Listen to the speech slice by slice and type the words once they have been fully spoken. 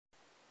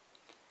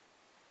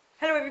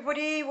Hello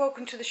everybody,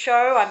 welcome to the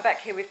show. I'm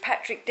back here with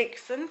Patrick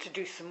Dixon to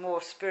do some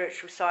more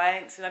spiritual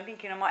science, and I'm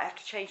thinking I might have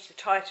to change the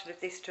title of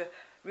this to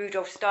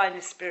Rudolf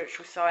Steiner's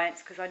spiritual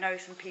science, because I know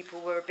some people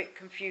were a bit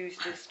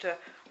confused as to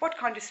what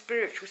kind of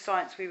spiritual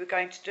science we were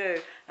going to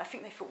do. I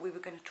think they thought we were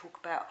going to talk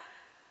about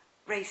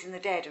raising the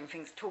dead and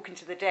things, talking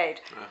to the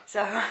dead.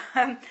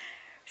 Yeah.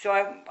 So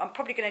I'm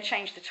probably going to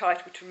change the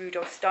title to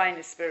Rudolf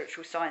Steiner's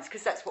spiritual science,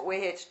 because that's what we're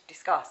here to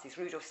discuss, is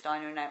Rudolf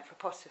Steiner and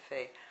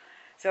anthroposophy.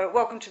 So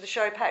welcome to the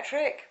show,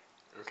 Patrick.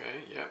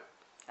 Okay, yeah.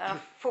 I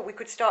thought we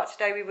could start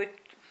today. We were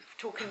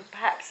talking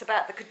perhaps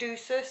about the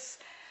caduceus,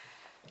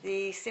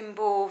 the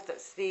symbol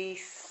that's the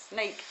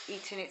snake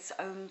eating its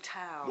own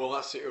tail. Well,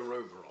 that's the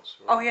Ouroboros.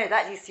 Right? Oh yeah,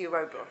 that is the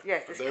Ouroboros. Yeah.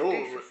 Yes, they're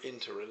all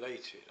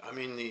interrelated. I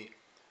mean,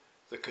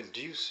 the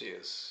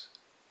caduceus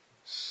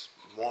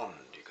wand,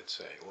 you could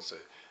say. Also,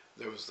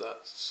 there was that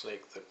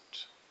snake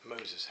that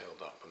Moses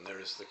held up, and there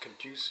is the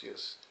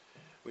caduceus,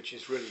 which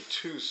is really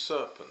two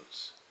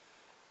serpents,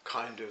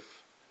 kind of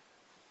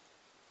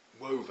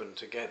woven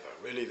together.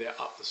 Really,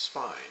 they're up the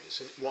spine.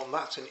 What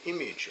that's an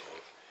image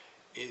of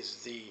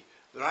is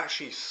there are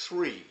actually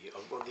three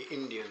of what the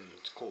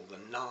Indians call the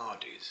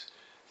nadis: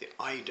 the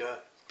Ida,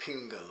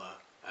 Pingala,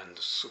 and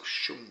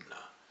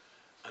Sushumna.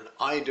 And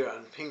Ida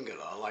and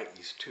Pingala are like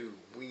these two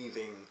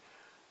weaving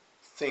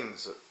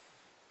things that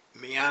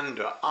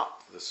meander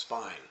up the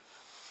spine,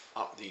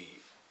 up the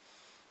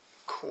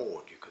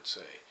cord, you could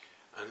say,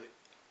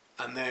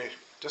 and they're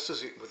just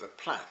as with a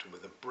plait,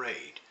 with a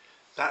braid.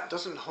 That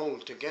doesn't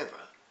hold together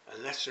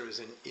unless there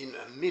is in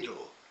a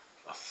middle,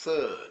 a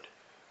third,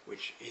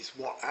 which is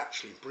what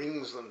actually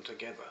brings them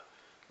together.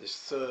 This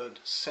third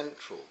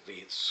central,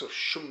 the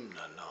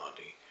Sushumna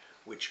Nadi,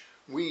 which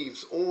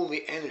weaves all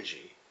the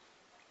energy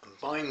and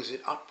binds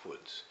it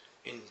upwards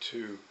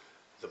into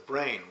the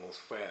brain,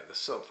 where the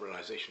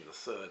self-realization, the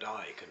third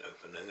eye can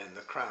open, and then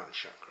the crown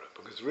chakra.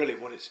 Because really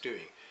what it's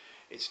doing,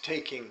 it's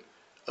taking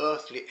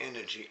earthly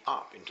energy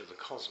up into the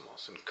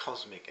cosmos and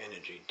cosmic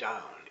energy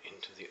down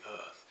into the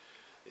earth.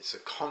 It's a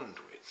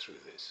conduit through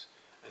this,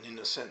 and in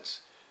a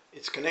sense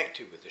it's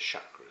connected with the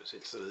chakras.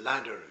 It's the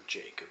ladder of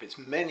Jacob. It's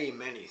many,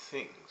 many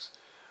things,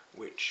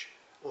 which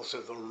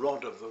also the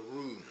rod of the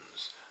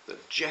runes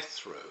that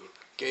Jethro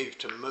gave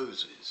to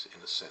Moses,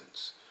 in a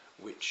sense,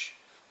 which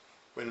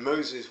when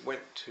Moses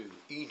went to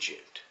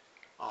Egypt,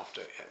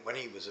 when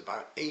he was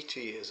about 80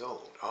 years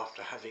old,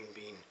 after having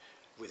been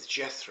with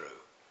Jethro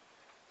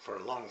for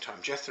a long time.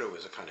 Jethro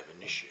was a kind of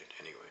initiate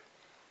anyway,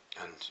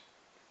 and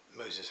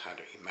Moses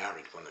he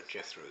married one of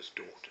Jethro's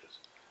daughters,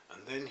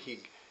 and then he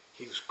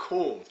was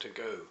called to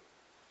go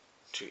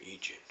to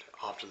Egypt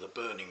after the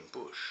burning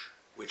bush,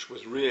 which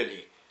was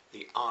really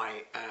the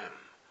I am.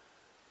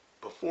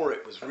 Before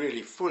it was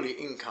really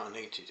fully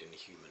incarnated in a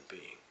human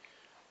being.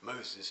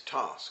 Moses'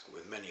 task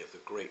with many of the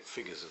great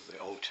figures of the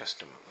Old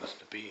Testament was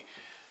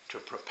to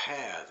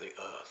prepare the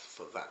earth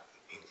for that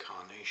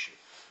incarnation.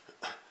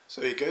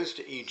 So he goes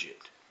to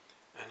Egypt,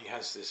 and he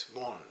has this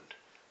wand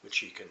which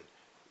he can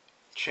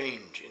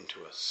change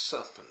into a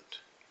serpent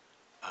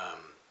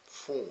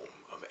form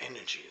of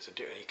energy.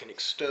 He can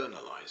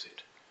externalize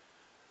it,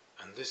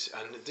 and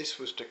this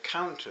was to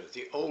counter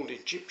the old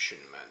Egyptian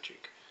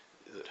magic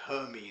that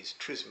Hermes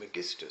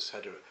Trismegistus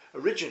had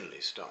originally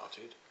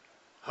started.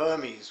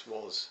 Hermes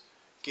was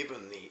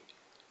given the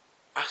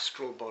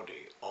astral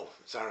body of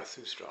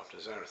Zarathustra after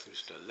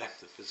Zarathustra left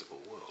the physical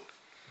world,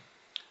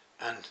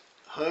 and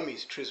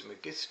Hermes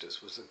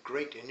Trismegistus was a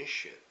great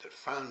initiate that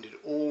founded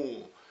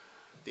all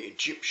the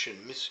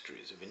Egyptian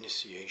mysteries of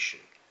initiation,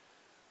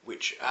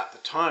 which at the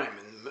time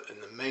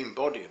in the main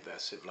body of their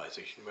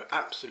civilization were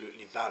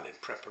absolutely valid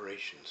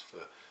preparations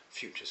for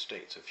future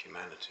states of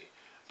humanity.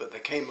 But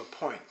there came a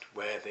point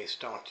where they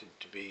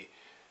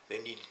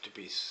needed to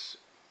be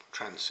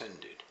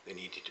transcended, they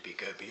needed to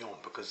go beyond,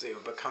 because they were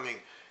becoming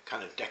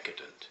kind of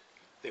decadent.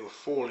 They were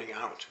falling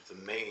out of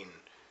the main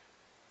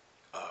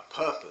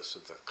purpose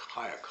of the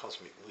higher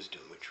cosmic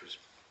wisdom, which was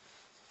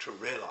to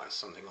realize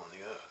something on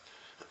the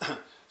earth.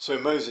 So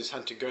Moses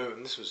had to go,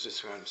 and this was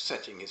just around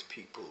letting his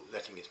people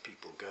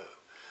go,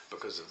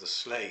 because of the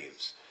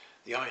slaves.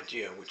 The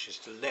idea which is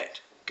to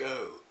let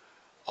go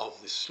of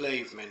the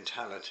slave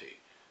mentality,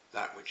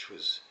 that which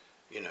was,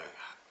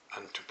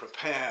 and to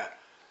prepare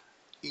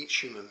each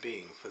human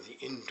being for the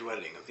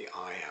indwelling of the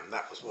I am.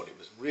 That was what it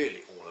was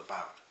really all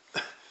about.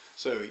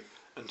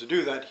 And to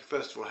do that, he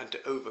first of all had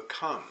to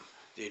overcome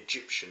the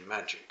Egyptian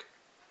magic.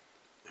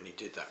 And he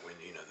did that when,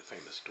 the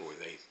famous story,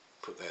 they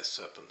put their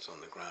serpents on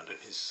the ground and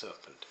his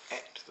serpent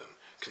ate them,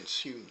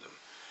 consumed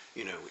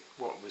them.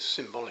 What was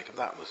symbolic of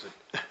that was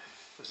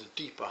a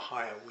deeper,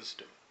 higher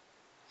wisdom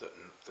that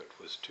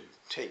was to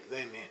take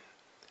them in,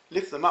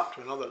 lift them up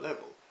to another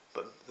level,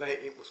 but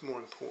it was more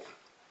important.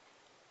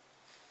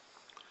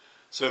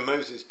 So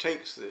Moses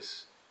takes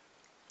this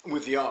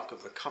with the Ark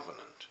of the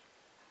Covenant,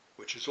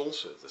 which is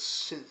also the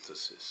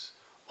synthesis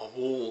of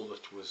all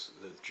that was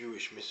the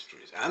Jewish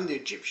mysteries and the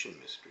Egyptian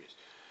mysteries,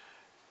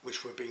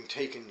 which were being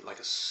taken like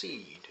a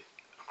seed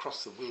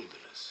across the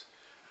wilderness.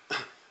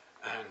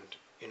 And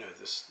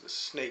the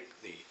snake,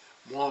 the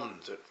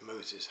wand that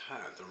Moses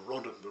had, the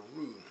rod of the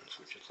runes,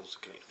 which is also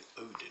connected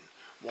with Odin,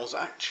 was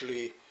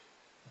actually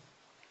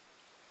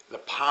the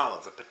power,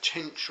 the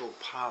potential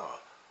power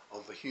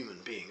of the human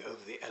being over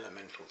the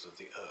elementals of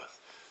the earth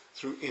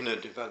through inner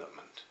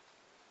development.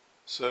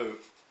 So,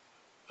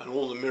 and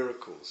all the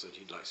miracles that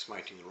he'd, like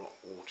smiting the rock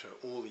water,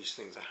 all these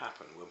things that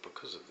happen were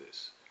because of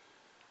this.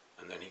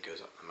 And then he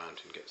goes up the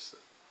mountain, gets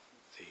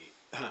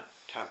the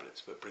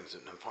tablets, but brings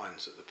it and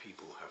finds that the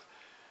people have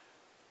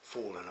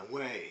fallen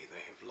away,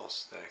 they have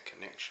lost their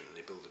connection,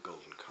 they build a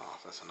golden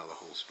calf. That's another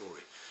whole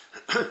story.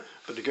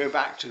 But to go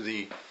back to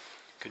the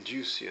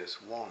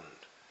caduceus wand,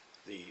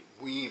 the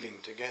weaving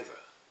together,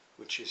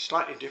 which is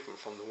slightly different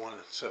from the one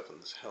serpent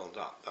that's held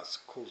up. That's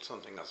called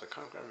something else. I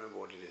can't remember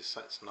what it is.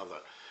 That's another.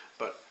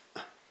 But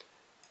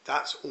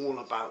that's all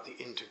about the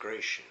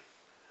integration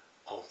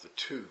of the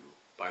two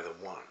by the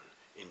one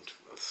into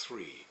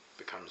three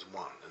becomes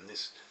one, and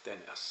this then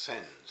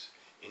ascends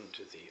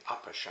into the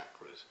upper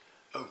chakras,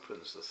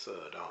 opens the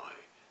third eye,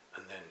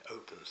 and then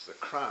opens the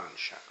crown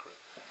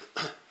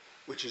chakra,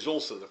 which is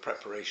also the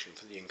preparation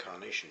for the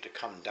incarnation to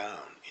come down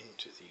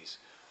into these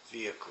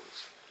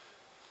vehicles.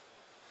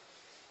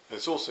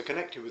 It's also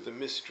connected with the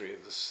mystery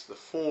of the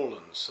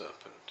fallen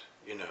serpent.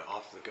 You know,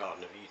 after the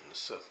Garden of Eden, the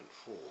serpent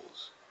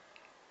falls,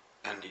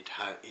 and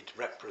it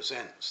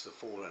represents the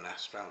fallen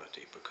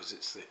astrality, because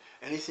it's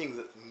anything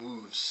that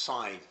moves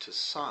side to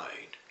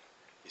side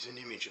is an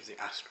image of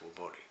the astral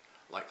body.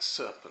 Like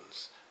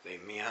serpents, they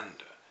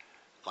meander.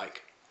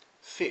 Like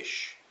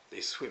fish,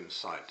 they swim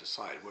side to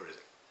side, whereas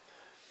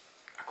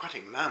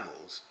aquatic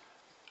mammals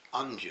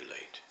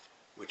undulate,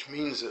 which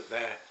means that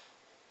they're,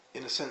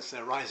 in a sense,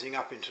 they're rising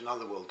up into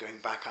another world, going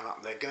back and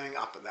up. They're going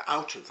up, they're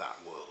out of that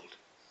world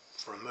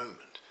for a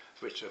moment,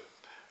 which are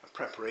a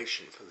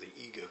preparation for the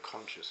ego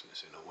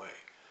consciousness in a way.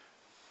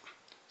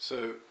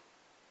 So,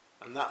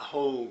 and that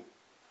whole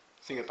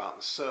thing about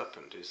the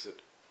serpent is that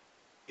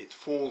it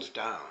falls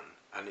down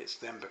and it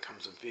then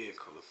becomes a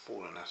vehicle of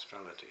fallen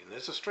astrality. And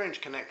there's a strange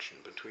connection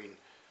between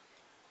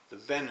the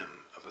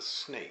venom of a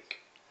snake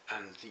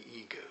and the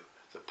ego,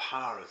 the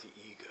power of the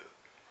ego.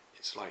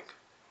 It's like,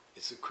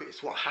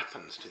 it's what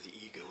happens to the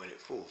ego when it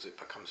falls. It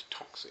becomes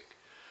toxic.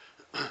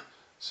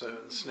 So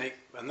the snake,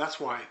 and that's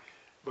why,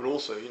 but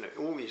also, you know,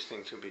 all these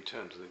things can be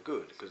turned to the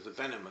good, because the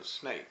venom of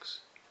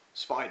snakes,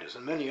 spiders,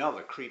 and many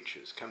other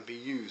creatures can be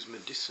used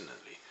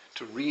medicinally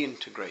to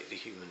reintegrate the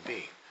human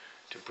being,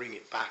 to bring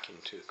it back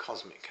into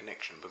cosmic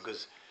connection,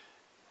 because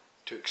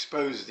to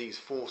expose these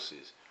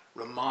forces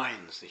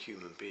reminds the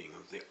human being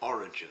of the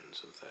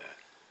origins of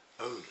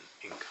their own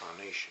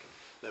incarnation.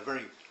 They're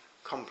very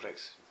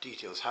complex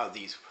details how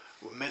these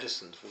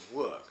medicines would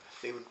work.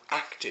 They would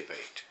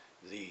activate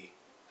the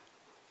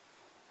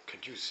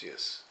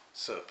caduceus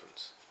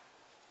serpents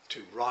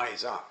to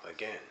rise up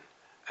again,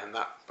 and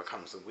that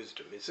becomes the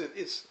wisdom.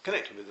 It's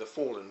connected with the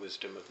fallen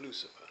wisdom of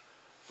Lucifer,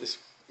 this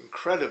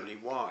incredibly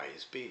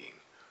wise being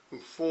who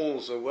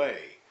falls away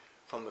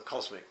from the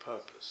cosmic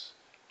purpose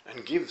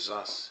and gives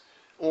us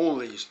all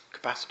these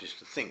capacities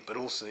to think, but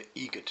also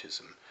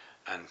egotism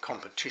and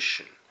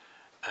competition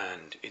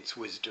and its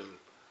wisdom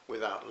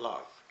without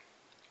love.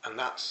 And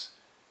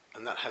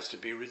that has to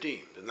be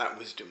redeemed, and that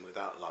wisdom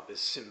without love is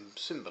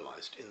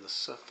symbolized in the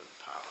serpent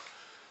power.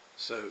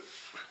 So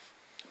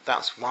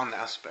that's one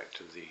aspect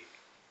of the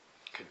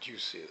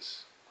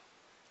caduceus.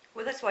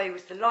 Well, that's why he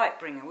was the light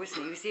bringer, wasn't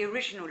he? He was the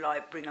original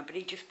light bringer, but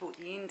he just brought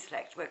the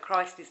intellect, where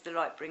Christ is the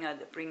light bringer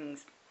that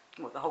brings,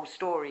 well, the whole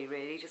story,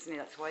 really, doesn't he?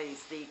 That's why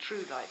he's the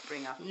true light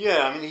bringer.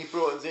 Yeah, I mean,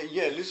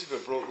 Lucifer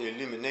brought the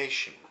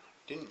illumination,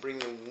 didn't bring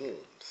the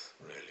warmth,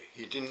 really.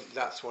 He didn't,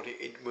 that's what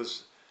it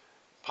was,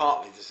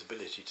 partly this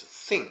ability to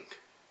think,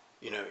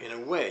 you know, in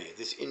a way,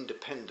 this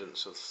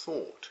independence of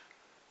thought,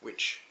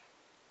 which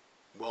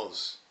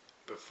was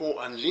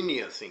before, and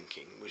linear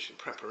thinking, which is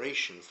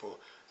preparation for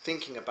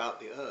thinking about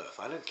the earth.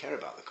 I don't care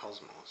about the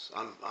cosmos.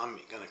 I'm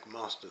going to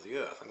master the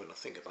earth. I'm going to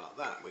think about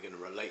that. We're going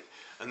to relate.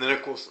 And then,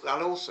 of course,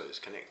 that also is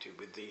connected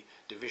with the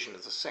division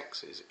of the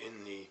sexes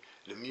in the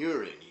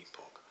Lemurian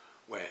epoch,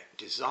 where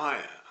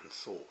desire and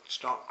thought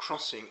start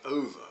crossing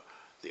over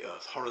the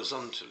earth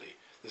horizontally.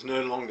 There's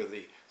no longer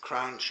the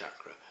crown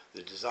chakra,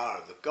 the desire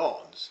of the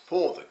gods,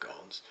 for the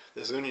gods.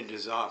 There's only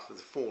desire for the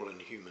fallen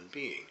human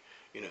being,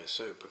 you know,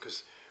 so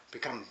because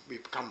we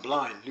become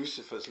blind.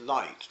 Lucifer's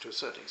light, to a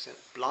certain extent,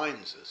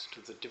 blinds us to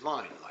the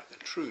divine light, the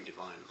true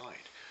divine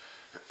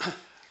light.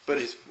 But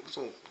it's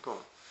all gone.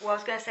 Well, I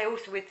was going to say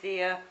also with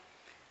the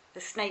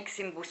snake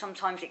symbol,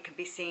 sometimes it can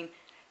be seen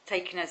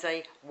taken as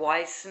a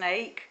wise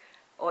snake,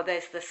 or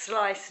there's the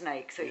sly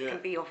snake, so it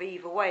can be of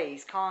either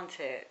ways, can't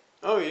it?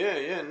 Oh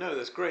yeah, no,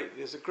 there's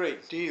a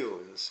great deal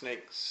in the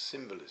snake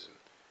symbolism.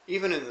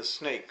 Even in the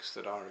snakes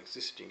that are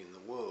existing in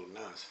the world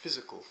now as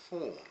physical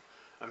form.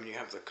 I mean, you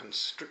have the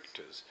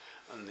constrictors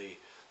and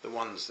the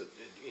ones that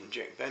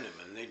inject venom,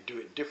 and they do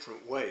it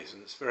different ways,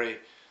 and it's very,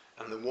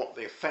 and what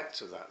the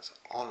effects of that's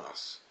on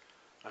us.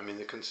 I mean,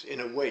 in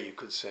a way, you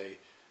could say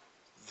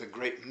the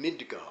great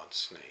Midgard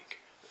snake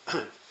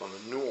from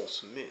the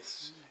Norse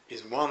myths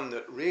is one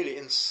that really,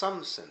 in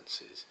some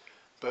senses,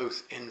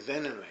 both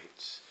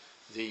envenomates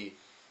the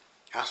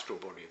astral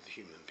body of the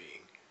human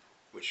being,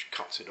 which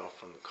cuts it off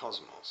from the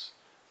cosmos,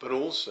 but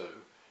also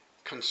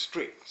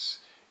constricts.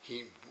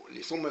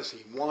 It's almost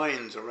he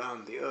winds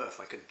around the earth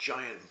like a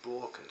giant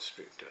boa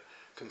constrictor,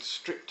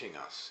 constricting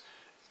us,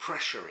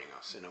 pressuring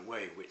us in a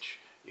way which,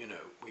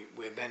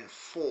 we're then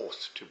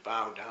forced to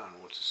bow down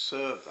or to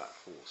serve that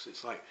force.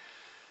 It's like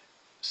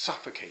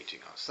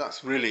suffocating us.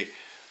 That's really,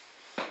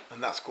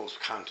 and that's of course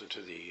counter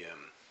to the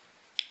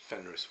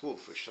Fenris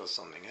wolf, which does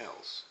something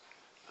else.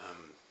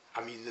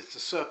 The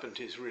serpent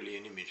is really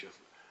an image of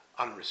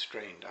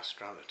unrestrained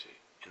astrality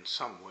in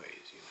some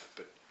ways,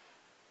 but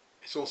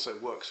it also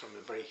works from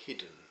a very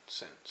hidden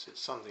sense.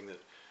 It's something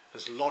that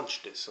has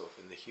lodged itself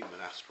in the human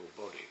astral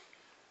body.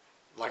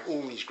 Like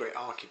all these great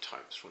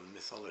archetypes from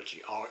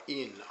mythology are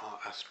in our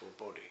astral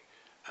body.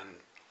 And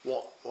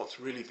what's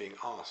really being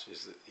asked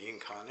is that the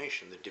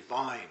incarnation, the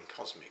divine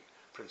cosmic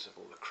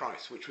principle, the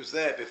Christ, which was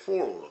there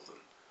before all of them,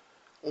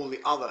 all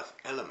the other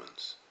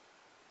elements,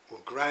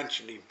 will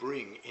gradually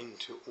bring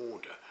into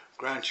order,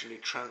 gradually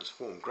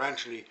transform,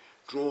 gradually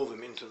draw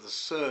them into the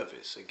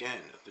service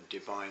again of the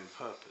divine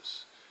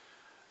purpose.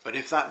 But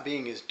if that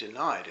being is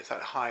denied, if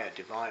that higher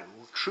divine,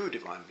 true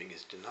divine being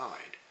is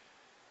denied,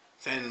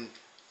 then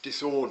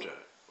disorder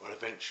will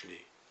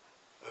eventually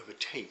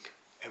overtake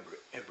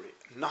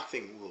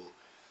nothing will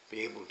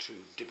be able to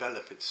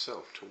develop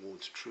itself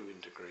towards true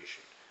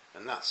integration.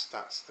 And that's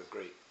the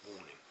great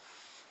warning.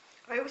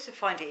 I also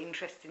find it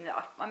interesting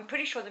that I'm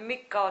pretty sure the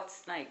Midgard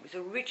snake was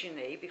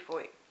originally,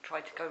 before it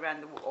tried to go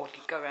around the world, or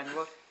did go around the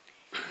world,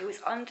 it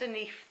was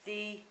underneath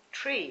the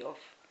tree of...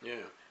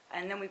 Yeah.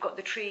 And then we've got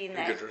the tree in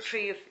there,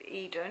 tree of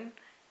Eden.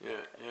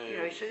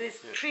 So there's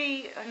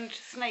tree and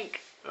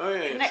snake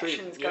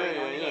connections going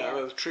on here.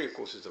 Well, the tree, of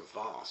course, is a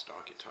vast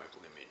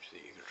archetypal image. The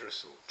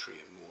Yggdrasil tree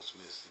of Norse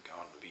myths, the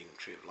Garden of Eden, the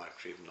tree of life,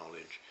 tree of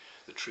knowledge,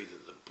 the tree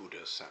that the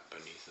Buddha sat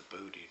beneath, the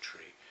Bodhi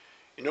tree.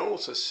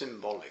 Also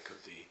symbolic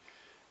of the,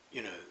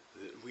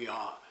 that we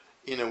are,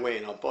 in a way,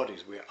 in our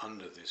bodies, we are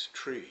under this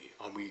tree,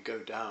 and we go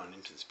down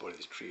into this body,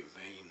 this tree of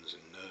veins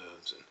and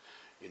nerves, and,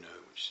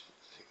 which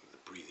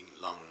breathing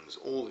lungs,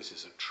 all this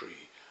is a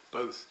tree,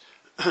 both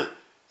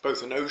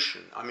an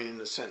ocean, in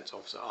the sense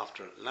of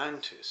after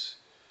Atlantis,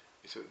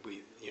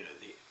 the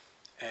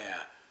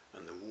air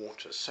and the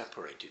water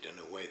separated in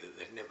a way that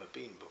they'd never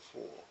been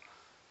before.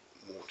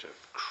 Water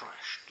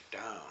crashed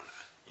down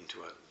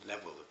into a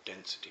level of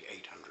density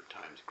 800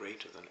 times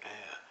greater than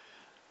air.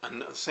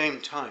 And at the same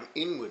time,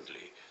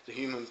 inwardly, the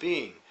human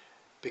being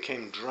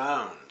became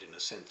drowned, in a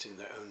sense, in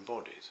their own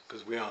bodies,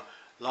 because we are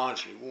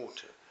largely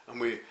water, and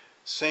we're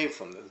saved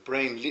from them. The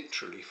brain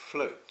literally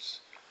floats,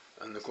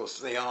 and of course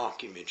the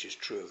arc image is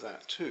true of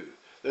that too.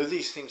 Though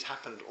these things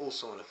happened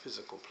also on a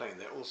physical plane,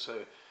 there are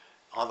also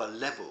other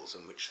levels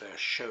in which they are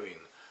showing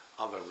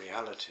other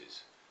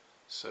realities.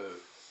 So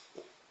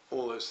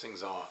all those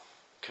things are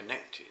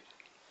connected.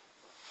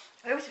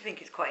 I also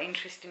think it's quite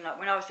interesting, like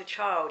when I was a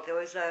child there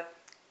was a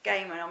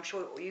game, and I'm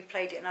sure you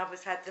played it and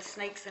others had, the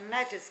Snakes and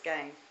Ladders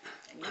game,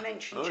 and you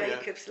mentioned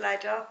Jacob's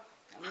ladder.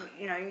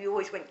 You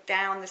always went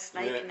down the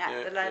snake and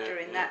up the ladder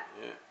in that.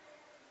 Yeah.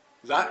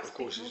 That, of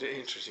course, is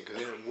interesting,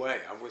 because in a way,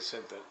 I always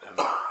said that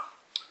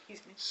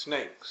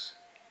snakes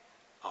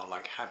are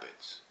like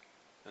habits,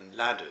 and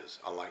ladders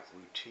are like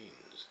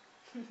routines.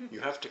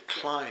 You have to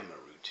climb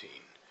a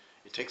routine.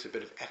 It takes a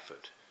bit of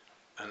effort,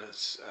 and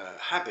it's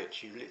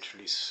habit you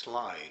literally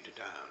slide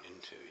down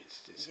into.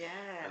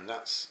 And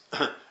that's,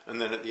 and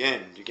then at the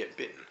end you get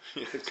bitten.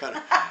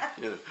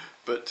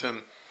 But.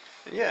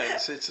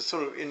 It's a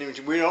sort of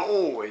image. We are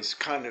always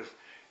kind of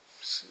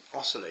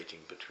oscillating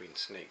between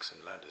snakes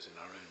and ladders in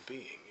our own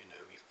being.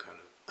 We've kind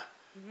of,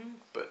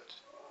 but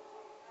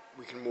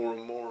we can more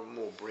and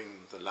more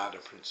bring the ladder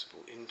principle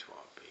into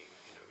our being.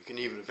 We can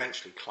even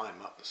eventually climb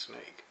up the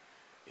snake.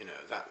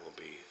 That will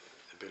be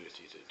the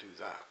ability to do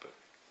that. But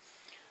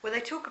well, they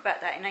talk about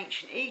that in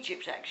ancient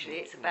Egypt. Actually,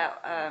 it's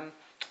about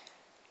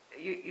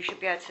you should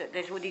be able to.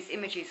 There's all these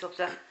images of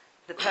the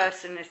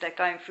person as they're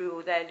going through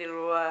all their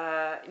little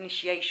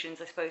initiations,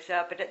 I suppose they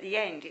are, but at the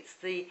end it's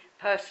the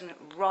person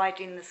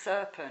riding the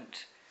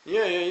serpent.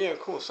 Yeah, of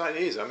course that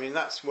is.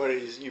 That's where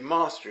it is, you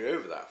mastery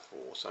over that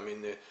force.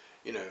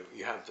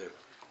 You have the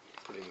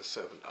putting the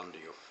serpent under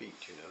your feet,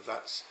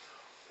 that's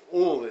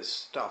all this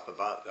stuff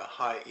about the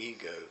high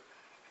ego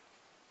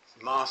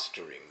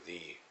mastering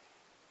the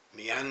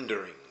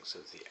meanderings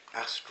of the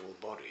astral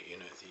body,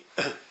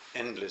 the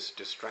endless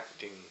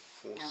distracting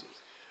forces.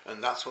 Yeah.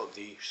 And that's what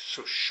the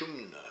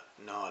Sushumna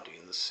Nadi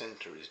in the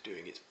center is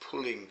doing. It's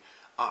pulling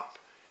up,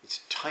 it's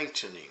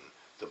tightening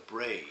the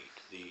braid,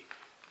 the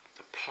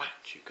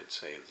plait, you could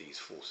say, of these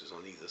forces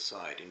on either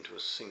side into a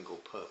single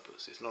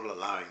purpose. It's not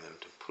allowing them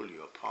to pull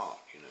you apart,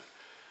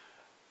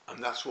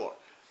 And that's what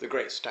the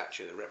great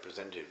statue, the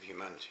representative of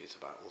humanity, is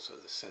about. Also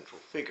the central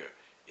figure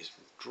is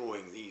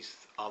drawing these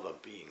other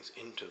beings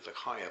into the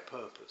higher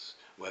purpose,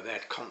 where they're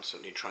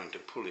constantly trying to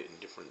pull it in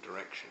different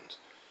directions,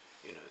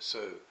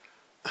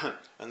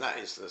 and that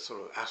is the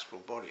sort of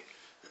astral body.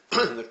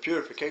 The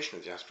purification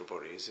of the astral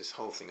body is this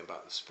whole thing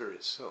about the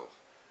spirit self,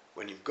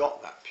 when you've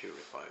got that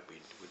purified,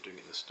 we're doing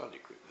it in the study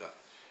group, that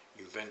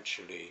you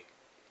eventually,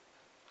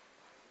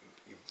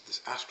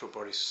 this astral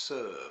body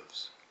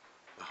serves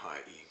the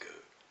higher ego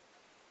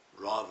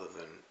rather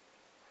than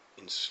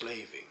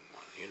enslaving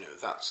one. You know,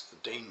 that's the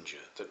danger,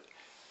 that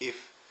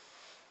if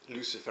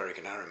Luciferic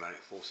and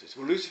Ahrimanic forces,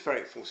 well,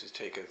 Luciferic forces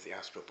take over the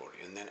astral body,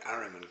 and then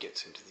Ahriman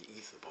gets into the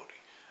ether body,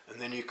 and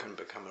then you can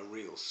become a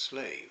real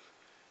slave.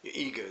 Your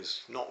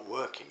ego's not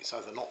working, it's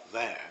either not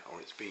there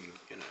or it's being,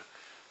 you know,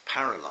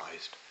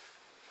 paralyzed.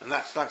 And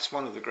that's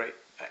one of the great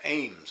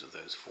aims of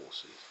those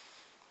forces.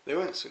 They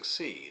won't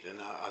succeed, and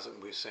as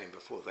we were saying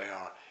before, they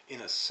are,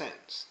 in a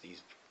sense,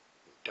 these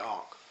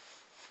dark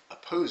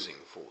opposing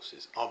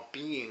forces are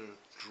being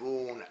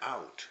drawn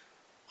out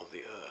of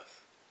the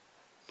earth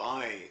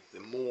by the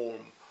more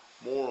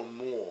and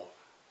more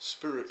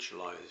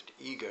spiritualized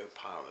ego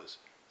powers,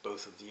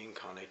 both of the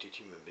incarnated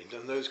human beings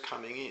and those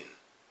coming in,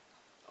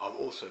 are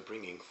also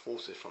bringing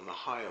forces from the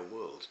higher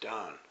worlds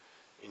down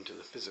into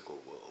the physical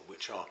world,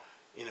 which are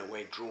in a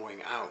way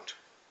drawing out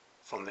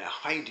from their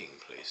hiding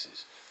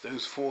places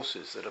those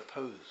forces that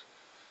oppose.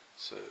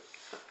 So,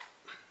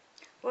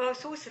 well, I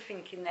was also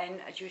thinking then,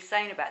 as you were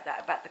saying about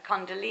that, about the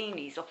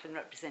Kundalini is often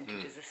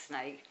represented as a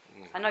snake.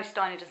 I know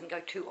Steiner doesn't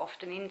go too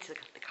often into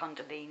the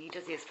Kundalini,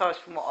 does he, as far as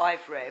from what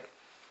I've read?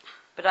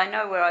 But I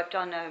know where I've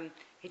done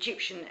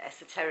Egyptian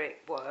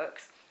esoteric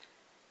works,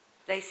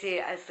 they see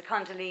it as the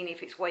Kundalini,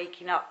 if it's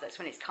waking up, that's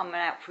when it's coming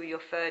out through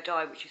your third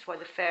eye, which is why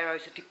the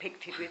pharaohs are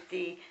depicted with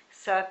the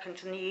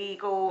serpent and the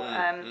eagle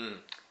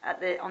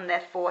on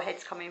their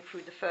foreheads coming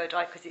through the third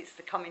eye, because it's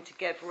the coming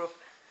together of,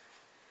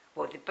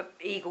 well, the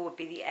eagle would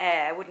be the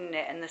air, wouldn't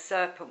it? And the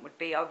serpent would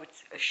be, I would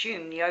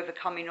assume, the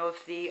overcoming of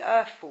the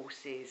earth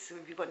forces.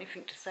 Have you got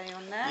anything to say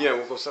on that? yeah,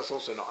 well, of course, that's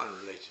also not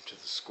unrelated to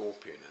the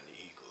scorpion and the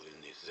eagle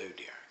in the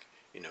zodiac.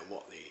 You know,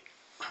 what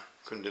the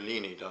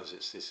Kundalini does,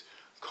 it's this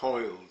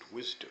coiled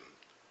wisdom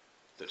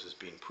that has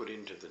been put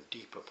into the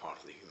deeper part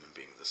of the human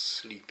being, the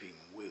sleeping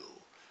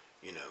will,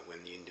 you know,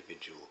 when the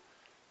individual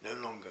no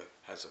longer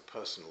has a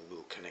personal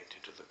will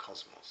connected to the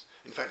cosmos.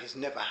 In fact, it's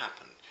never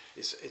happened.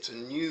 It's a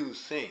new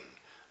thing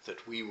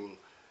that we will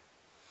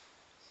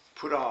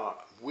put our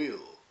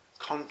will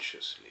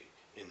consciously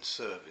in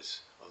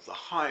service of the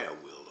higher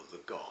will of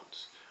the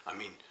gods. I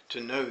mean,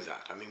 to know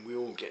that, I mean, we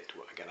all get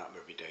up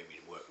every day,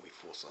 we work, we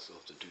force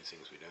ourselves to do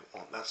things we don't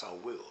want. That's our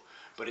will.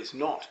 But it's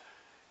not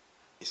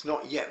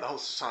yet, the whole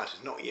society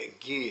is not yet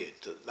geared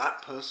that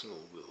that personal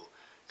will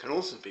can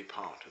also be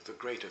part of the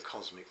greater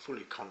cosmic,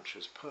 fully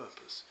conscious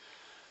purpose.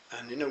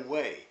 And in a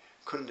way,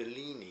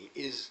 Kundalini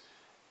is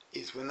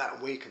when that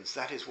awakens,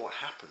 that is what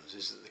happens,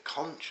 is that the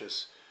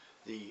conscious,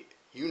 the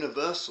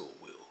universal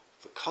will,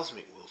 the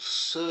cosmic will,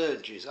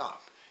 surges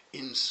up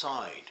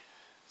inside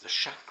the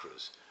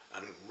chakras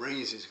and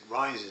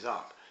rises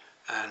up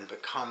and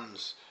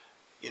becomes,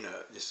 you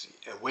know, this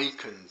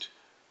awakened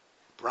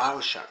brow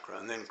chakra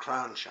and then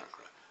crown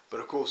chakra.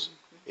 But of course,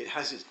 it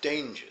has its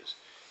dangers.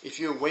 If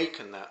you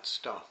awaken that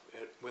stuff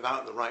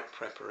without the right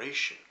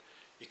preparation,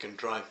 you can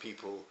drive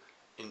people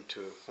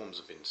into forms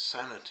of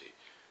insanity,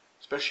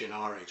 especially in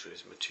our age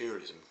with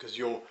materialism, because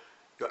you're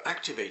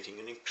activating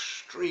an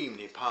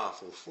extremely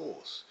powerful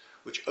force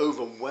which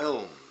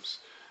overwhelms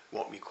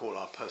what we call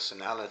our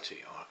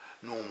personality, our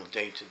normal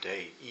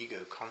day-to-day ego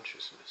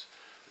consciousness.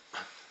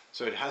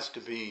 So it has to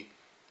be,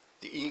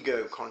 the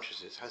ego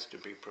consciousness has to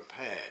be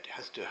prepared, it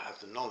has to have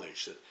the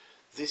knowledge that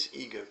this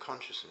ego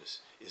consciousness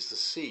is the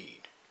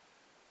seed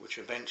which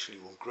eventually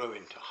will grow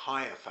into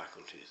higher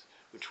faculties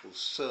which will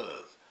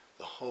serve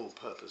the whole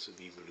purpose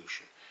of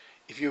evolution.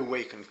 If you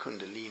awaken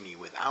Kundalini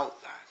without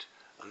that,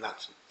 and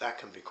that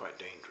can be quite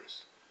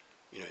dangerous.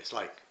 You know, it's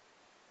like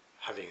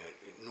having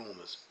an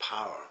enormous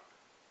power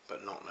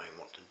but not knowing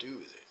what to do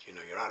with it. You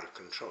know, you're out of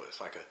control. It's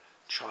like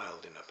a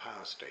child in a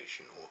power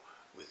station or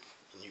with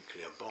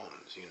nuclear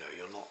bombs. You know,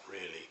 you're not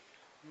really,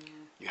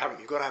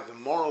 you've got to have the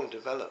moral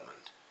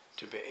development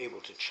to be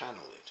able to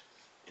channel it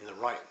in the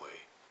right way.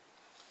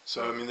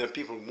 So, I mean, there are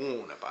people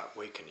warn about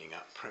wakening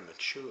up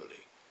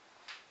prematurely,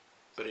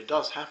 but it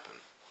does happen,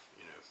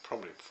 you know,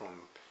 probably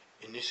from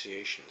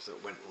initiations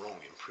that went wrong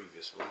in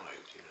previous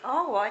lives, you know.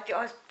 Oh,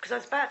 because I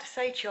was about to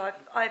say to you,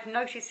 I've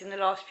noticed in the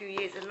last few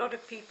years a lot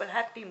of people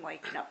have been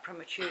waking up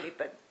prematurely,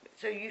 but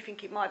so you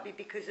think it might be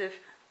because of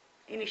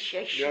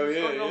initiations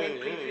gone wrong in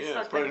previous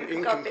lives? But Maybe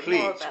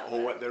incomplete,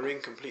 or they're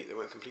incomplete, they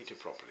weren't completed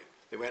properly.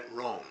 They went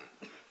wrong,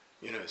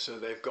 you know, so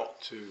they've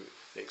got to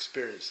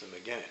experience them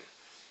again,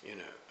 you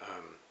know,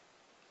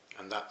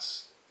 and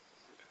that's,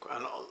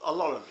 and a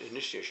lot of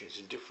initiations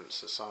in different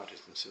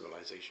societies and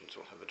civilizations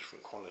will have a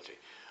different quality.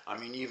 I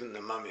mean, even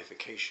the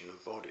mummification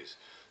of bodies,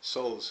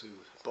 souls whose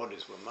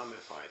bodies were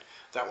mummified,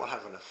 that will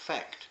have an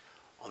effect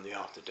on the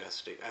after-death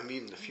state and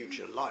even the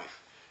future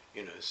life,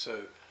 you know, so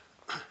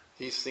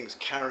these things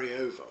carry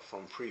over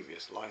from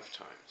previous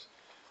lifetimes.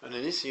 And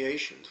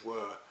initiations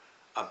were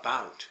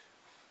about,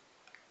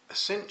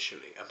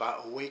 essentially,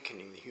 about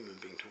awakening the human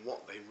being to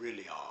what they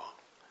really are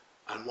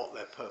and what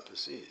their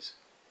purpose is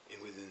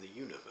within the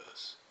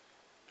universe.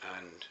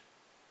 And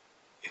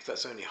if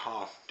that's only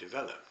half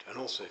developed, and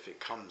also if it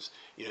comes,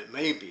 it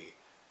may be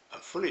a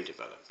fully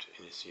developed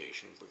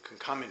initiation, but can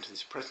come into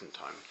this present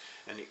time,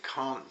 and it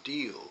can't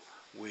deal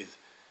with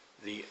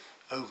the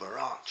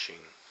overarching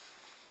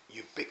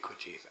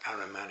ubiquity of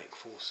Ahrimanic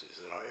forces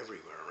that are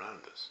everywhere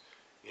around us.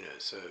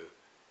 So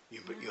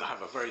you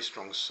have a very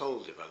strong soul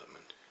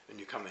development, and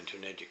you come into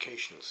an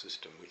educational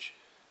system which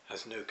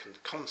has no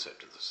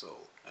concept of the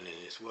soul, and in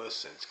its worst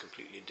sense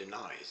completely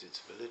denies its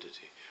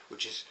validity,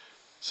 which is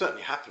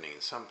certainly happening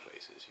in some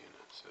places.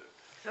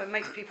 So it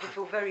makes people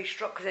feel very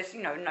struck because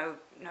there's no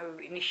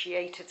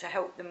initiator to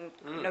help them,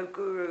 no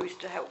gurus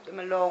to help them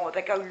along, or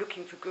they go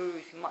looking for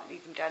gurus who might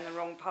lead them down the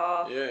wrong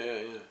path.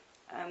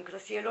 Because I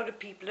see a lot of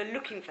people are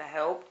looking for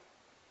help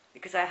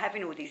because they're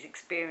having all these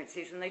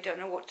experiences and they don't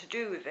know what to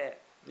do with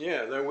it.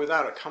 Yeah, they're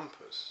without a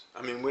compass.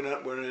 I mean,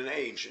 we're in an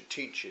age that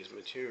teaches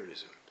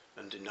materialism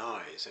and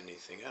denies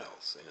anything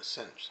else, in a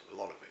sense, a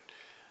lot of it,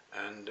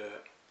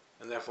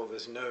 and therefore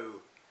there's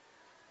no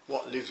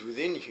what lives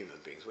within human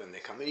beings when they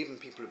come. Even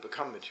people who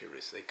become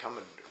materialists, they come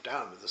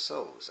down with the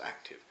soul that's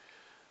active,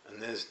 and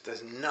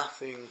there's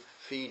nothing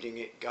feeding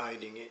it,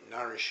 guiding it,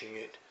 nourishing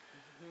it.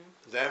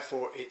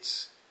 Therefore,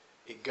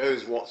 it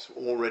goes what's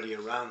already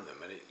around them,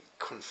 and it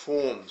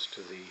conforms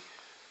to the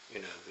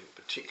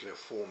particular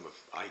form of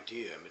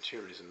idea,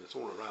 materialism that's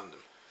all around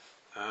them,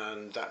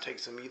 and that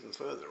takes them even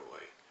further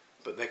away.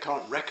 But they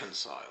can't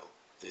reconcile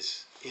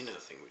this inner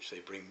thing which they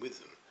bring with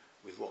them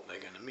with what they're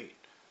going to meet.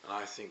 And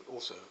I think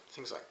also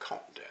things like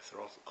cot death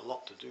are often a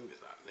lot to do with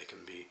that.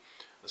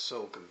 The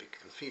soul can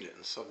feel it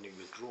and suddenly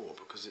withdraw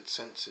because it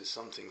senses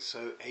something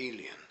so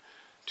alien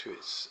to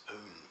its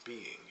own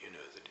being,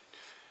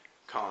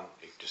 that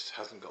it just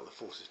hasn't got the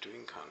forces to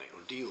incarnate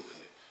or deal with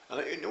it.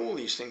 And in all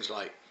these things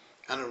like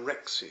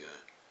anorexia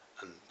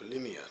and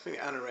bulimia, I think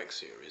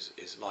anorexia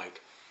is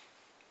like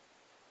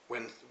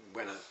when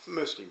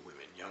mostly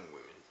women, young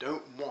women,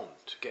 don't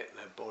want to get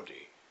their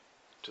body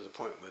to the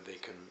point where they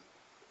can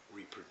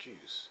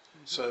reproduce.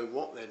 So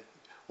what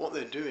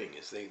they're doing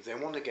is they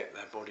want to get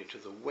their body to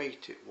the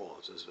weight it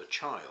was as a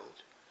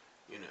child,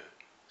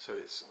 So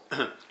it's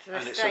so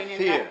and it's a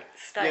fear.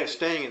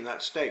 Staying in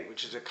that state,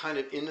 which is a kind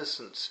of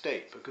innocent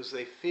state, because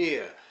they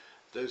fear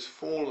those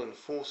fallen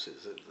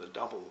forces that the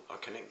double are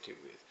connected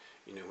with.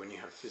 When you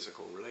have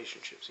physical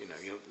relationships,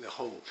 the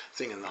whole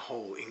thing and the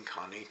whole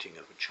incarnating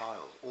of a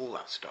child, all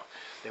that stuff.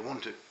 They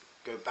want to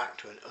go back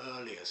to an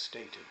earlier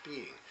state of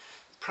being,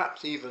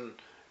 perhaps even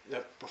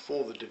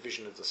before the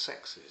division of the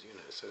sexes,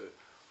 So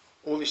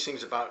all these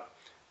things about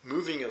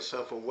moving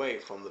yourself away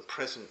from the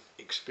present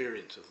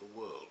experience of the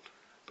world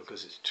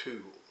because it's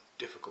too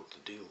difficult to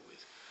deal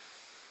with,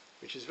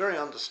 which is very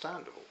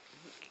understandable.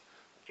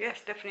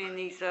 Yes, definitely in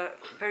these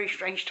very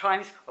strange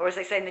times, or as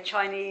they say in the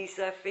Chinese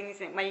things,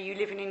 may you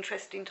live in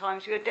interesting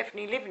times. We are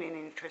definitely living in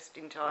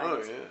interesting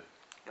times. Oh,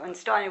 yeah. And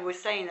Steiner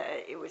was saying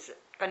that it was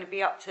going to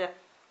be up to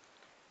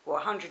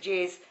 100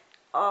 years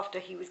after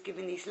he was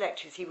giving these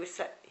lectures.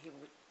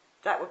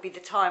 That would be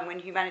the time when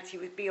humanity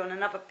would be on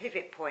another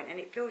pivot point, and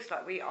it feels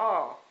like we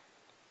are.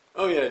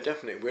 Oh yeah,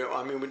 definitely.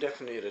 We're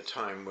definitely at a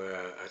time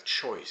where a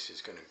choice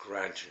is going to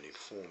gradually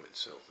form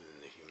itself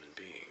within the human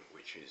being,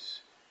 which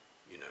is,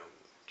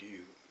 do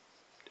you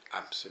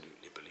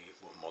absolutely believe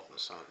what modern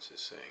science is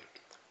saying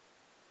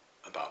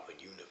about the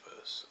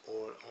universe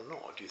or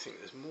not? Do you think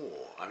there's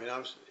more? I mean, I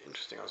was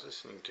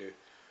listening to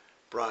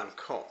Brian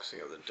Cox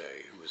the other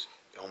day, who was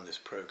on this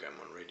program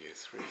on Radio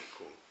 3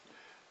 called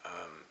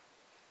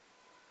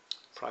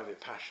Private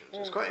Passions.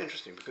 It's quite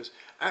interesting because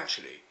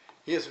actually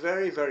he has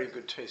very, very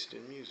good taste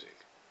in music.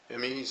 I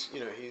mean, he's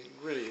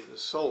really the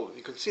soul.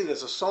 You can see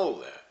there's a soul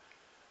there,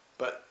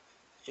 but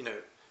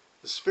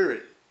the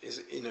spirit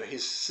is,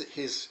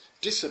 his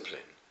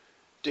discipline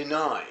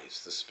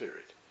denies the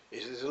spirit.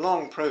 It is a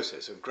long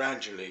process of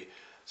gradually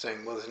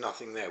saying, well, there's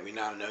nothing there. We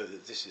now know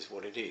that this is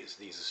what it is.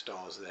 These are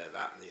stars there,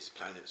 that, and these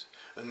planets.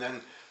 And then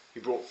he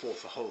brought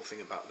forth the whole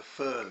thing about the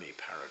Fermi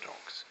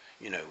paradox,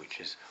 which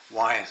is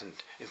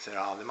if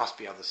there must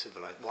be other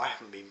civilizations. Why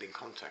haven't we been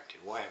contacted?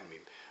 Why haven't we?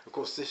 Of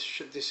course,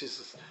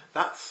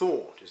 that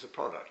thought is a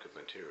product of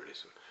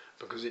materialism,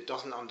 because it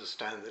doesn't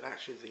understand that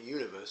actually the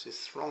universe is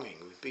thronging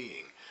with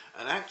being,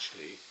 and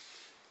actually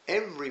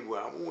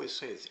everywhere. I always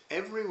say this: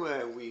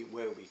 everywhere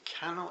where we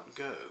cannot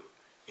go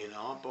in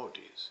our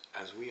bodies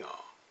as we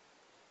are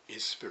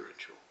is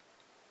spiritual.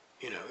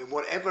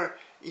 Whatever,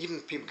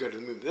 even people go to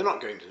the moon, they're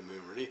not going to the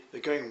moon really,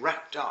 they're going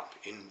wrapped up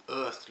in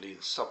earthly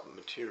and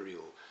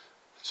submaterial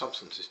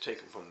substances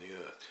taken from the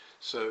earth.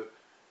 So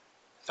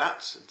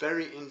that's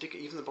very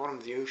indicative. Even the bottom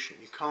of the ocean,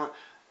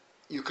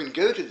 you can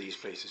go to these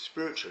places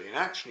spiritually, and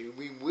actually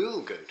we will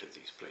go to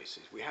these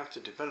places. We have to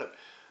develop,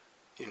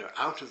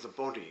 out of the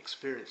body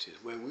experiences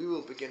where we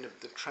will begin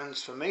the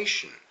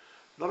transformation,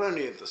 not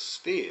only of the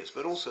spheres,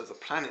 but also the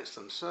planets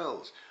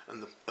themselves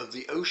and of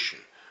the ocean,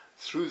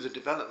 through the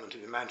development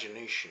of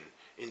imagination,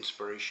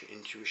 inspiration,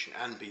 intuition,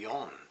 and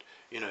beyond.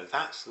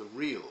 That's the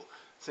real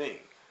thing.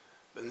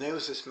 And there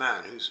was this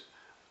man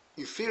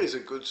you feel is a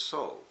good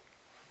soul,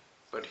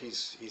 but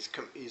he's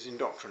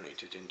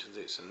indoctrinated into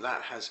this, and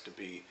that has to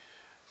be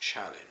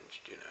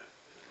challenged, you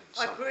know.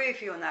 I agree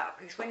with you on that,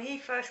 because when he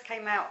first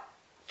came out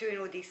doing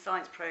all these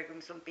science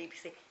programmes on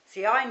BBC,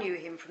 see, I knew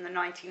him from the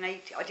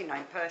 1980s, I didn't know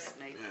him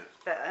personally,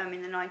 but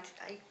in the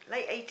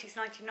late 80s,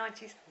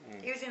 1990s,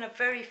 he was in a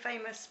very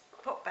famous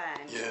pop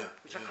band,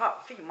 which I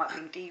think it might have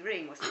been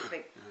D-Ring or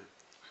something.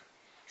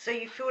 So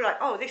you feel like,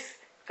 oh, this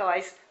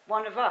guy's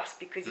one of us,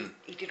 because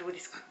he did all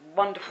this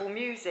wonderful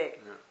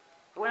music.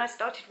 But when I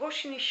started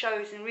watching his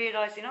shows and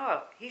realising,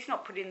 oh, he's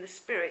not putting the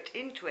spirit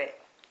into it,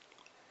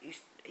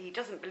 he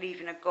doesn't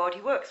believe in a God. He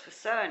works for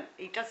CERN.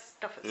 He does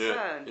stuff at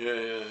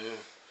CERN.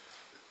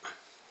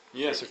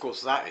 Yes, of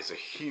course, that is a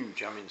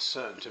huge. I mean,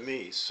 CERN, to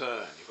me,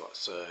 CERN.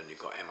 You've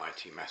got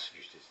MIT,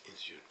 Massachusetts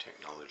Institute of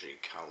Technology,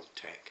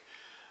 Caltech,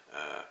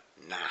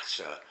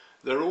 NASA.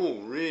 They're all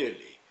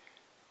really,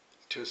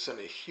 to a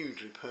certain,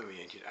 hugely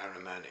permeated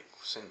Ahrimanic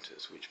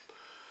centres,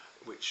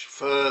 which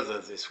further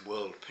this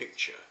world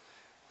picture.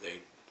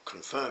 They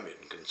confirm it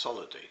and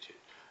consolidate it.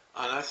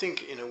 And I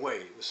think, in a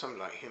way, with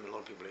somebody like him, a lot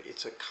of people,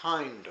 it's a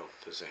kind of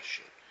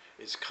possession.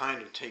 It's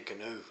kind of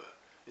taken over.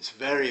 It's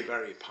very,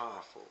 very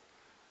powerful.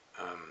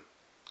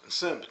 And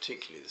CERN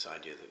particularly, this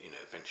idea that, you know,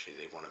 eventually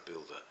they want to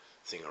build a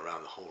thing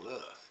around the whole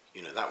Earth.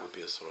 You know, that would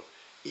be a sort of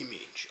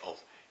image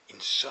of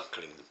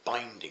encircling,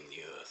 binding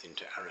the Earth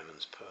into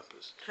Ahriman's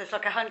purpose. So it's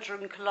like a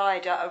hadron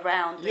collider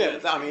around the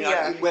Earth.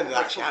 Whether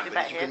that actually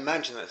happens, you can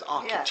imagine that's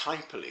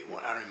archetypally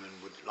what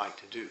Ahriman would like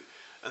to do.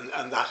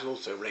 And that is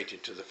also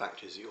related to the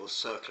fact is that you're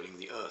circling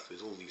the Earth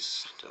with all these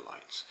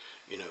satellites,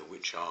 you know,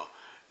 which are,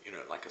 you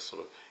know, like a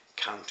sort of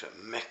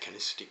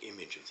counter-mechanistic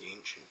image of the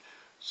ancient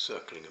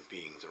circling of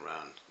beings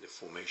around the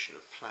formation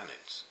of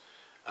planets.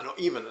 And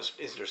even, it's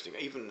interesting,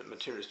 even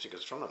materialistic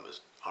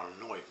astronomers are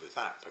annoyed with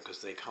that because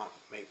they can't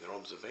make their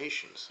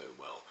observations so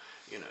well,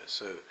 you know.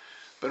 So,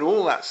 but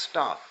all that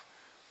stuff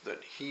that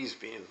he's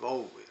been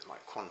involved with,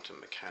 like quantum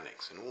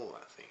mechanics and all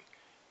that thing,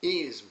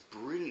 is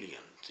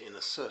brilliant in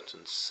a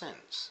certain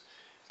sense,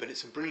 but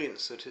it's a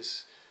brilliance that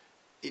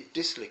it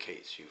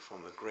dislocates you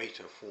from a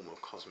greater form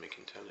of cosmic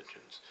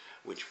intelligence,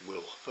 which will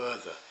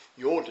further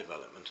your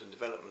development and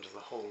development of the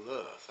whole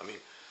Earth. I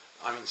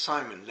mean,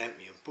 Simon lent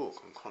me a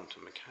book on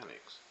quantum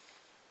mechanics.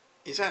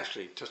 It's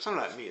actually, to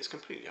someone like me, it's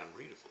completely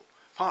unreadable.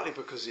 Partly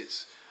because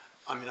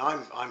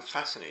I'm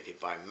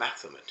fascinated by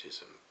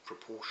mathematism,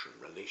 proportion,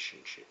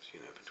 relationships, you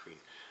know, between,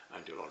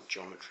 I do a lot of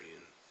geometry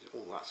and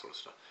all that sort of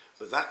stuff.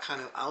 But that kind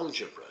of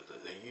algebra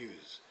that they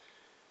use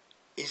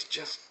is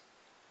just,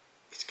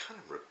 it's kind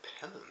of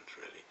repellent,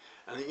 really.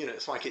 And, you know,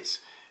 it's like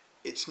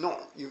it's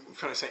not, you're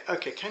trying to say,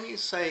 okay, can you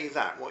say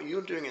that, what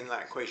you're doing in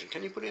that equation,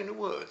 can you put it into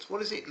words? What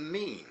does it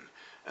mean?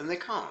 And they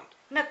can't.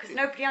 No, because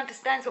nobody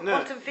understands what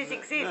quantum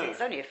physics is.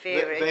 It's only a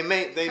theory.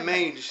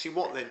 You see,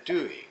 what they're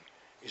doing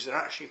is they're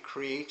actually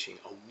creating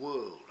a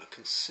world, a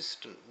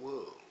consistent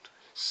world,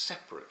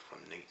 separate from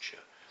nature.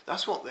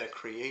 That's what they're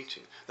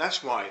creating.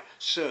 That's why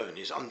CERN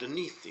is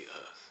underneath the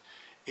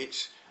Earth.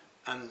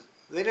 And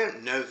they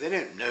don't know they're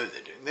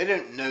doing. They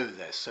don't know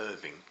they're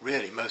serving.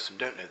 Really, most of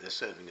them don't know they're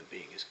serving a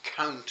being. It's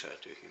counter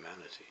to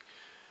humanity.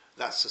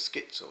 That's a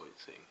schizoid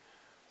thing.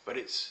 But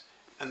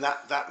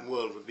that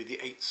world would be the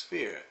eighth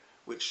sphere,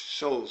 which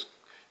souls,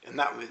 and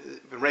that would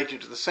be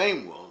related to the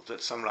same world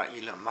that someone like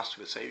Elon Musk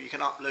would say, you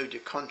can upload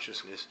your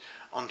consciousness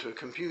onto a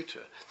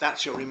computer.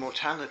 That's your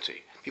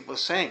immortality. People are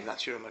saying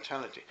that's your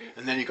immortality.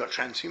 And then you've got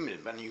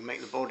transhumanism, and you make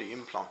the body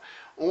implant.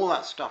 All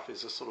that stuff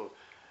is a sort of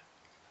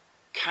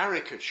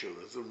caricature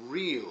of the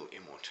real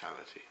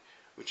immortality,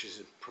 which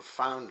is a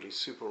profoundly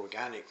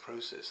superorganic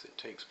process that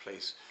takes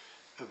place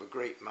over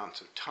great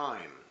amounts of time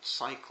and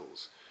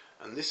cycles.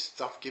 And this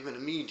stuff given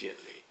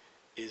immediately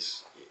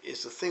is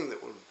the thing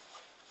that will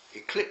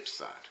eclipse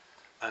that.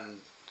 And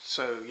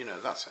so, you know,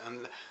 that's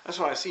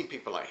why I see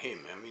people like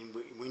him. I mean,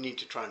 we need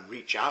to try and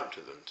reach out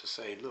to them to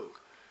say,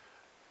 look,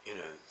 you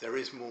know, there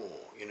is more.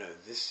 You know,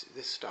 this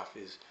stuff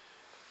is.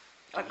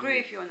 I agree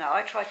with you on that.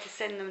 I try to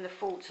send them the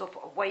thoughts of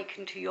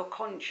awaken to your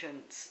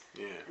conscience,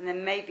 and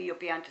then maybe you'll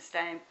be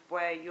understanding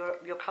where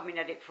you're coming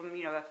at it from,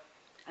 you know,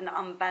 an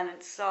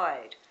unbalanced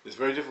side. It's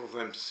very difficult for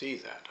them to see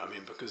that. I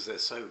mean, because they're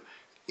so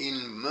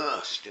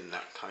immersed in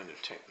that kind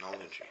of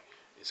technology.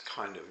 It's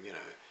kind of, you know,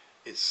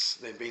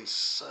 they've been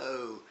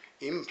so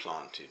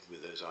implanted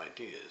with those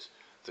ideas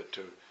that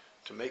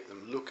to make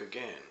them look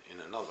again in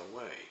another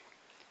way.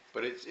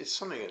 But it's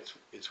something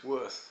it's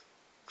worth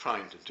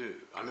trying to do.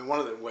 I mean, one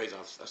of the ways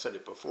I've said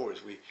it before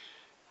is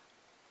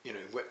you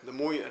know, the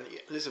more and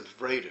Elizabeth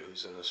Brader,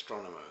 who's an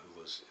astronomer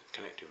who was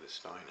connected with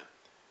Steiner,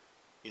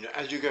 you know,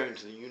 as you go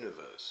into the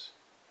universe,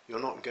 you're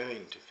not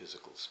going to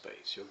physical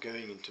space. You're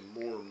going into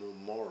more and more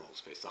moral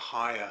space.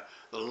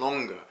 The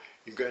longer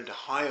you go into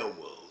higher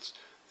worlds,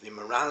 the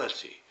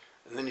morality,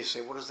 and then you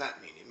say, what does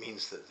that mean? It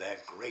means that their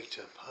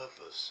greater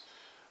purpose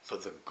for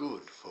the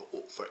good,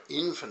 for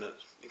infinite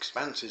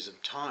expanses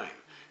of time.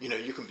 You know,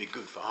 you can be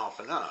good for half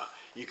an hour,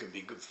 you can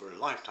be good for a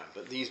lifetime,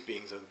 but these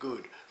beings are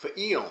good for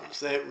eons.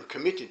 They're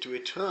committed to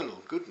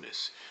eternal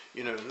goodness.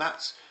 You know,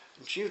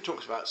 and she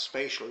talks about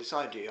spatial, this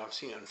idea, I've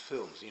seen it in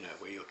films, you know,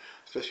 where you're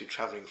supposed to be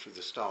travelling through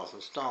the stars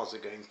and stars are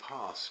going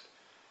past.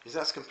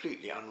 That's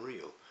completely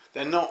unreal.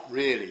 they're not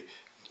really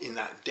in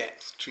that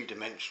depth,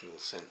 three-dimensional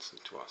sense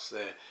to us.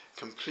 They're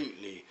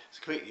completely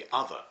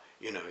other.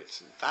 You know,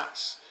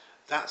 that's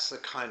the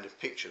kind of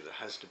picture that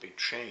has to be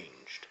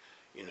changed.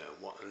 You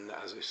know, and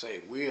as I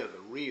say, we are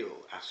the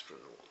real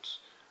astronauts.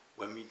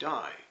 When we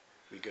die,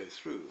 we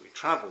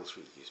travel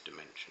through these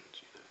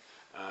dimensions.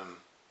 You know.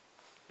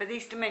 But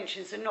these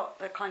dimensions are not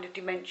the kind of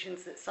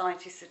dimensions that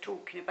scientists are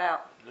talking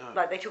about. No.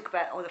 Like they talk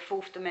about, the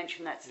fourth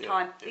dimension, that's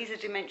time. Yeah. These are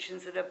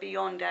dimensions that are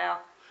beyond our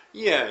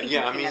Yeah. I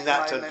thinking mean, at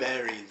that's the the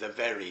moment.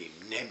 very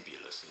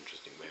nebulous,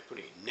 interesting way of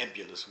putting it.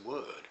 Nebulous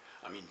word.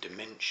 I mean,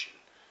 dimension.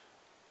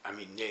 I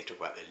mean, they talk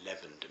about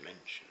 11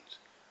 dimensions.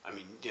 I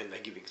mean, you know, they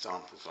give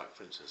examples like,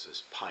 for instance,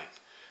 this pipe,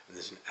 and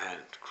there's an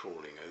ant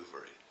crawling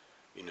over it.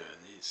 You know,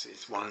 and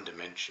it's one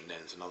dimension, then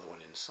there's another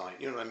one inside.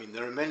 You know what I mean?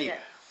 There are many,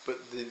 but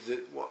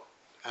what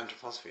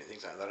anthroposophy and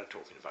things like that are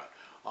talking about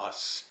are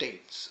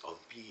states of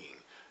being,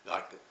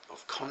 like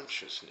of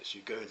consciousness.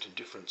 You go into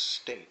different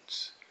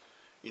states.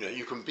 You know,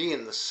 you can be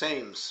in the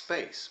same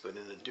space, but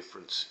in a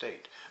different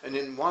state. And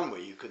in one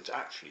way, you could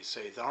actually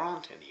say there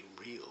aren't any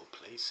real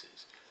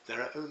places.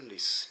 There are only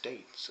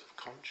states of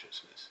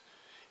consciousness.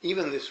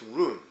 Even this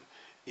room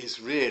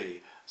is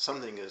really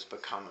something that has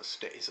become a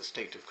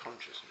state of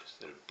consciousness.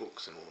 There are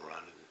books and all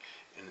around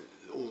it, and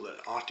all the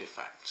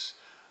artifacts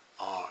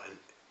are,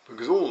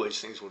 because all these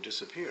things will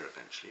disappear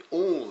eventually.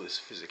 All this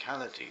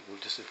physicality will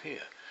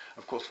disappear.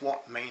 Of course,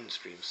 what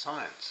mainstream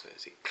science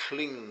says, it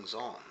clings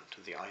on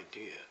to the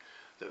idea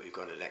that we've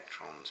got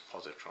electrons,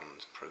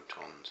 positrons,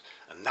 protons,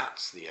 and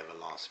that's the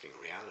everlasting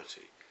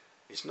reality.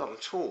 It's not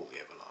at all the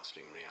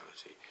everlasting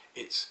reality.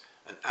 It's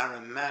an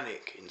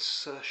Ahrimanic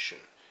insertion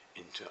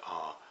into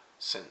our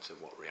sense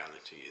of what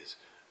reality is,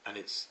 and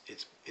it's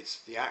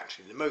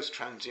actually the most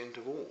transient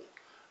of all.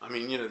 I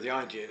mean, you know, the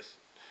idea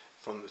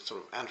from the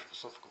sort of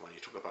anthroposophical one, you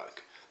talk about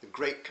the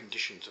great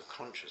conditions of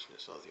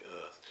consciousness are the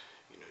Earth,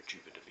 you know,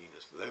 Jupiter,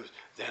 Venus.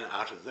 Then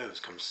out of those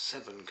come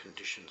 7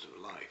 conditions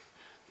of life.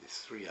 These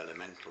 3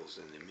 elementals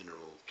in the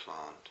mineral,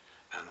 plant,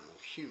 animal,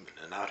 human,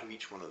 and out of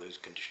each one of those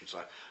conditions of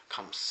life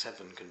come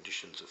 7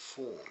 conditions of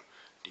form: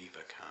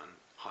 Devachan,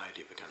 higher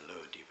Devachan,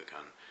 lower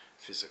Devachan,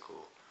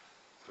 physical,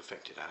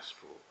 perfected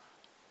astral,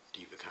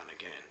 Devachan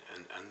again,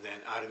 and then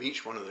out of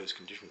each one of those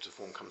conditions of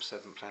form comes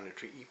 7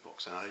 planetary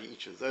epochs, and out of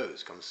each of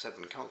those comes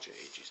 7 culture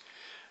ages.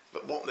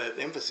 But what the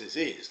emphasis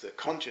is that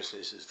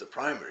consciousness is the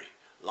primary.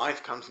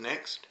 Life comes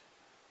next,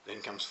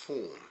 then comes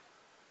form.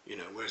 You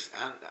know, whereas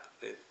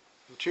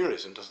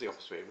materialism does the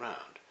opposite way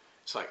around.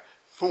 It's like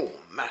form,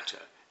 matter,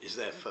 is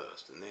there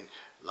first, and then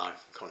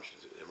life and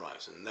consciousness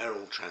arrives, and they're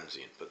all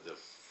transient, but the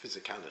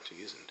physicality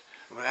isn't.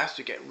 And one has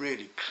to get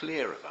really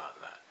clear about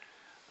that.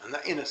 And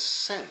that, in a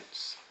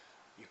sense,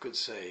 you could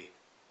say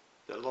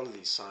that a lot of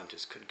these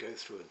scientists could go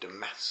through a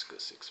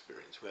Damascus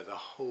experience where the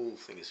whole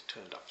thing is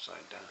turned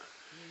upside down,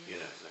 you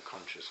know, in the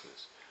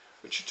consciousness,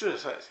 which you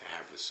just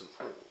have with St.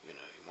 Paul. You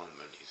know, in one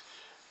moment he's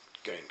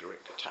going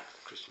direct attack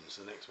the Christians,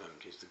 the next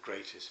moment he's the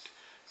greatest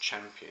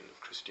champion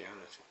of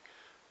Christianity.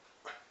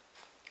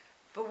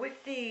 But with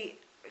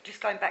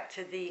just going back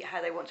to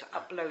how they want to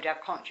upload our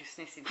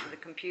consciousness into the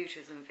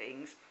computers and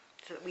things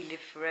so that we live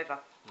forever,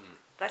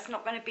 that's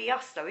not going to be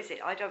us though, is it?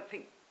 I don't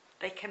think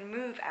they can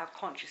move our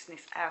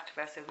consciousness out of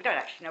ourselves. We don't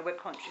actually know where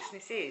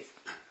consciousness is.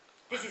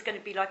 This is going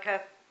to be like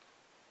a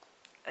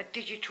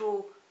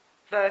digital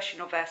version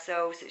of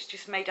ourselves. It's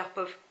just made up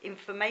of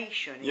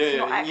information. It's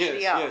not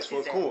actually us. Yes, well,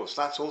 of course,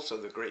 that's also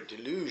the great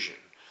delusion.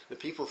 That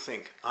people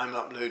think, I'm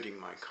uploading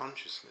my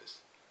consciousness,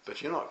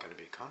 but you're not going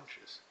to be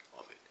conscious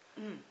of it.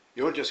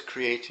 You're just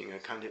creating a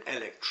kind of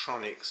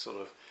electronic sort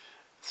of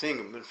thing.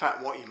 In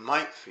fact, what you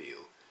might feel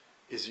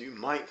is you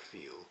might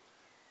feel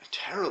a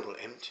terrible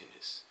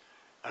emptiness,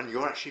 and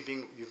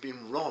you've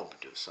been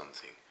robbed of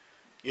something.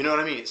 You know what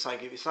I mean? It's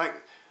like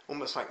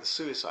almost like the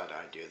suicide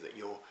idea that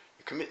you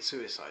commit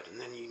suicide and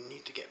then you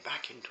need to get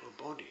back into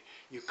a body.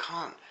 You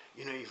can't.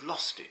 You know, you've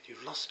lost it.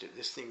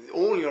 This thing.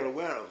 All you're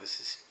aware of is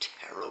this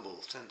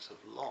terrible sense of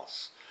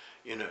loss.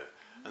 You know,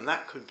 and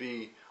that could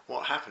be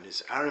what happened.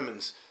 Is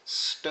Ahriman's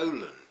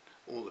stolen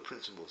all the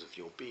principles of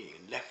your being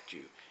and left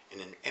you in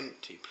an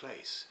empty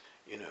place.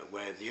 You know,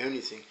 where the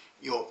only thing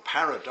you're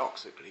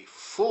paradoxically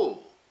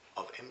full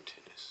of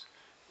emptiness.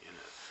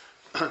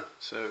 You know,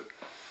 so.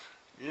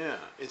 Yeah,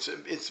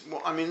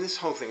 I mean, this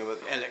whole thing about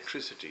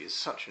electricity is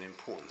such an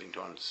important thing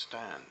to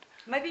understand.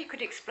 Maybe you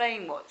could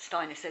explain what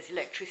Steiner says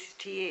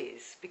electricity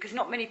is, because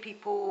not many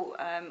people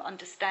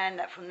understand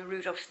that from the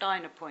Rudolf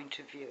Steiner point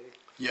of view.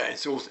 Yeah,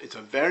 it's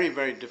a very,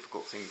 very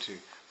difficult thing to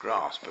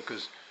grasp,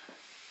 because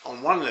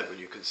on one level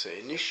you could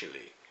say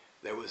initially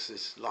there was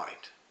this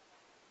light,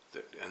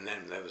 and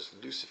then there was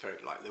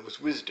luciferic light, there was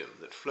wisdom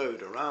that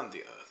flowed around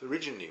the earth.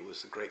 Originally it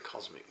was the great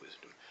cosmic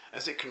wisdom.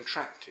 As it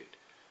contracted,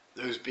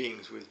 those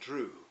beings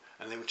withdrew,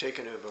 and they were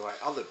taken over by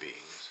other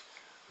beings,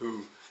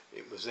 who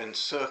it was then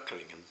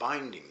circling and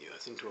binding the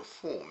earth into a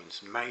form, in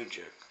some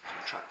major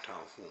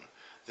contractile form.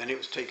 Then it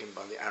was taken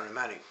by the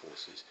Ahrimanic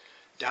forces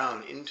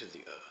down into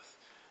the earth,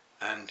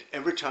 and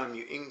every time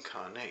you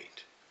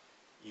incarnate,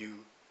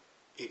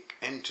 it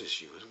enters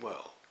you as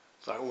well.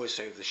 So I always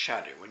say with the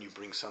shadow, when you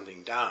bring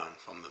something down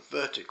from the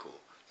vertical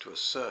to a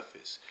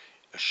surface,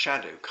 a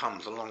shadow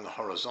comes along the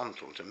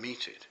horizontal to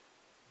meet it.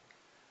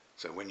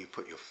 So when you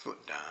put your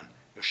foot down,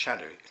 your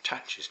shadow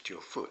attaches to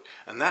your foot.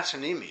 And that's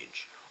an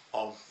image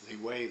of the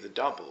way the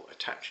double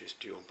attaches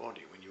to your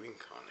body when you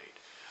incarnate.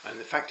 And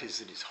the fact is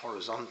that it's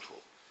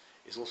horizontal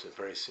is also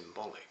very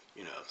symbolic,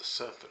 of the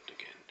serpent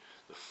again,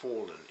 the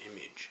fallen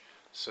image.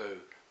 So,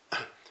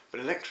 but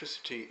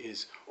electricity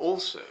is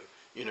also,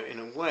 in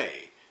a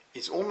way,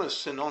 it's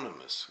almost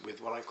synonymous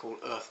with what I call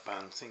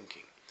earthbound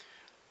thinking.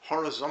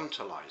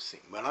 Horizontalized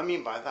thinking. What I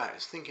mean by that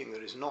is thinking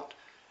that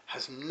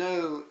has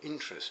no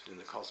interest in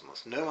the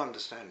cosmos, no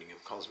understanding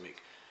of cosmic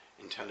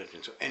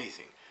intelligence or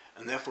anything,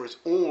 and therefore it's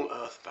all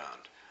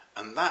earthbound.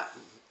 And that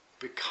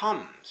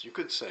becomes, you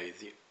could say,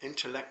 the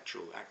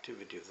intellectual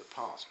activity of the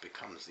past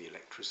becomes the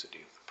electricity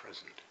of the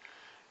present,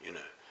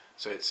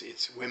 So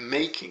we're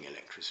making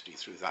electricity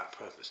through that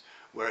purpose,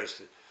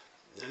 whereas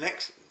the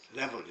next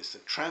level is the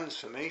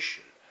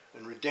transformation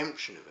and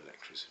redemption of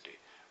electricity,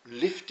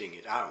 lifting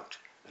it out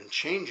and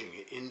changing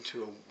it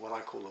into what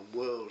I call a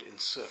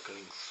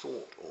world-encircling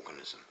thought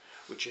organism,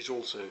 which is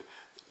also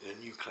a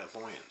new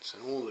clairvoyance,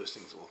 and all those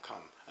things will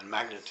come, and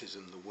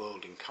magnetism, the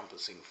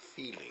world-encompassing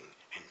feeling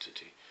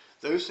entity.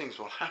 Those things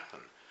will happen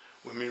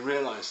when we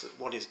realize that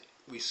what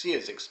we see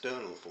as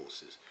external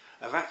forces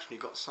have actually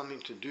got something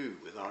to do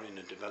with our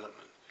inner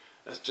development.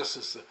 That's just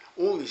as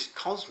all these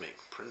cosmic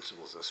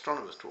principles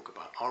astronomers talk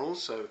about are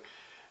also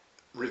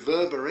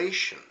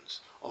reverberations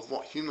of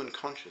what human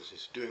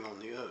consciousness is doing on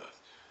the earth.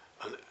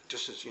 And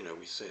just as,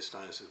 we say,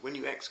 Steiner says, when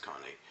you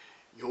excarnate,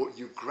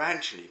 you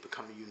gradually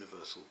become a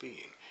universal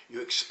being.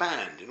 You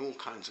expand in all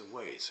kinds of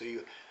ways.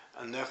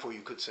 And therefore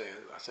you could say,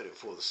 I said it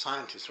before, the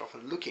scientists are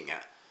often looking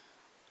at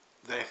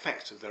the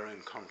effects of their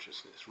own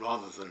consciousness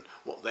rather than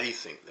what they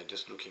think. They're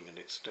just looking at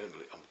external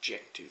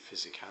objective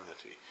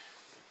physicality.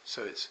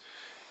 So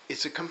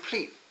it's a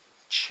complete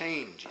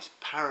change, it's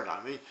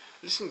paradigm. I mean,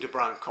 listening to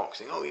Brian Cox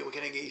saying, we're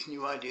going to get these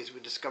new ideas,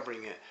 we're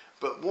discovering it.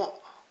 But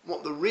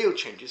what the real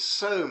change is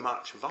so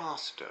much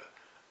vaster,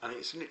 and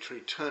it's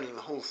literally turning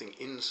the whole thing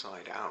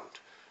inside out.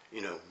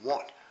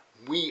 What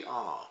we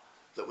are,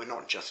 that we're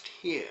not just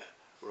here,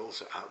 we're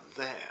also out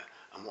there,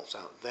 and what's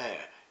out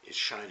there is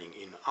shining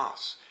in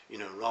us,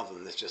 rather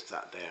than there's just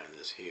that there and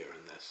there's here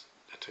and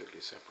they're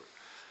totally separate.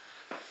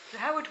 So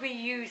how would we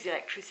use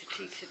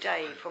electricity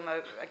today from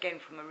a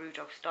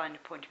Rudolf Steiner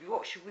point of view?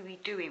 What should we be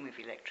doing with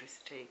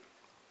electricity?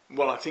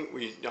 Well, I think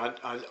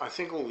I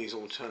think all these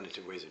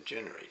alternative ways of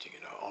generating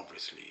it are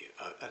obviously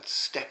a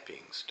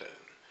stepping stone.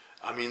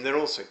 I mean, they're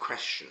also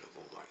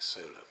questionable, like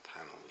solar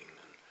paneling.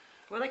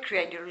 Well, they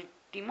create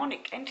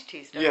demonic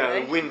entities, don't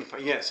they? The wind.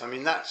 Yes, I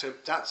mean that's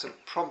a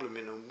problem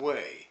in a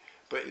way,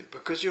 but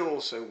because you're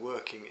also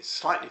working, it's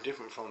slightly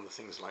different from the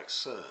things like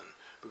CERN,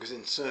 because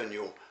in CERN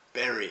you're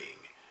burying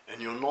and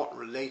you're not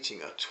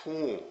relating at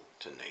all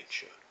to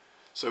nature.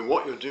 So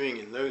what you're doing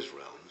in those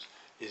realms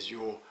is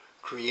you're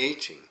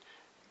creating,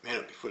 may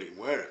not be fully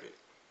aware of it,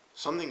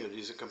 something that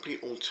is a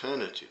complete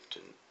alternative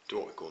to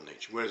what we call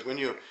nature. Whereas when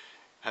you're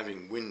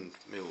having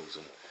windmills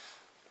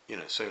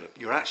and solar,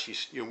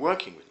 you're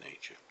working with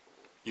nature.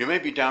 You may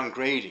be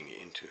downgrading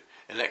it into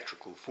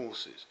electrical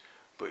forces,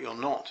 but you're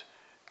not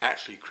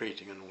actually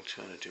creating an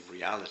alternative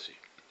reality.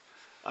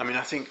 I mean,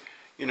 I think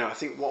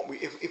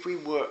if we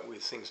work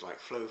with things like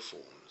flow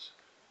forms,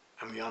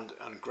 and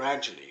and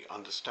gradually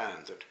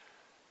understand that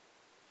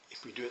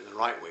if we do it in the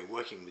right way,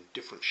 working with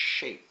different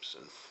shapes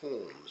and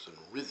forms and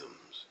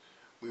rhythms,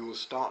 we will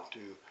start to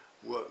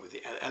work with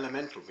the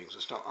elemental beings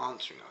will start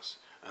answering us,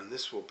 and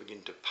this will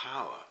begin to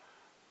power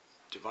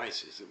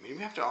devices. I mean,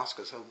 we have to ask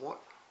ourselves, what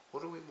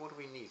do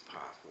we need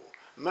power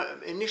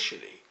for?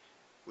 Initially,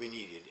 we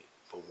needed it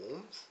for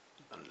warmth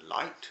and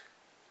light,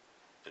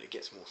 and it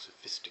gets more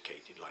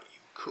sophisticated, like you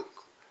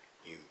cook,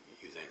 you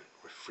then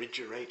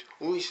refrigerate,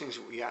 all these things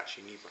that we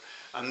actually need.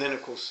 And then,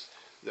 of course,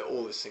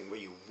 all this thing where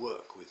you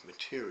work with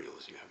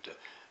materials, you have to,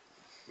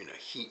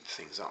 heat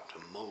things up to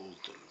mold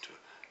them, to,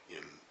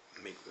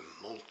 make them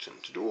molten,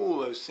 to do all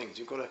those things.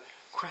 You've got to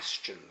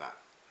question that,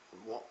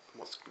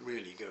 what's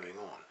really going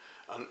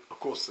on. And of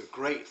course, the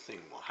great thing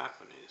will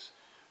happen is,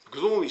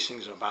 because all these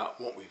things are about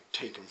what we've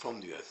taken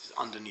from the earth,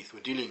 underneath,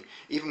 we're dealing,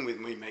 even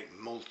when we make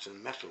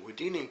molten metal, we're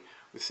dealing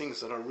with things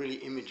that are really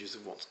images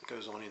of what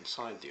goes on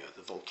inside the earth,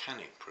 the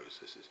volcanic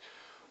processes.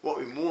 What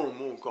we've more and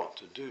more got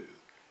to do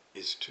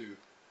is to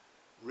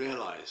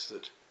realize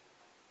that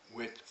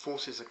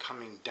forces are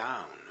coming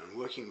down, and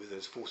working with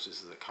those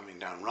forces that are coming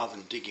down, rather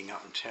than digging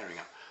up and tearing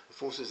up, the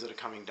forces that are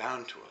coming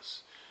down to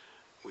us,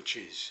 which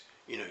is,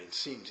 it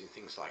seems in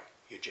things like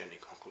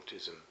eugenic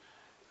occultism,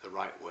 the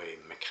right way,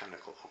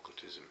 mechanical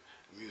occultism,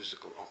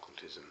 musical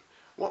occultism.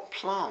 What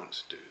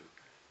plants do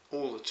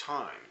all the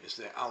time is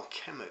they're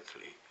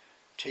alchemically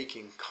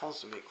taking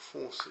cosmic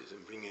forces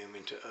and bringing them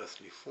into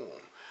earthly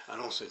form, and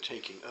also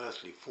taking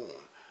earthly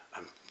form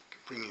and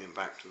bringing them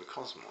back to the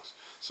cosmos.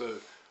 So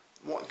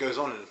what goes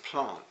on in a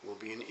plant will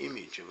be an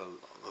image of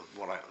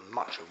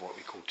much of what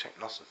we call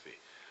technosophy,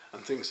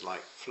 and things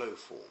like flow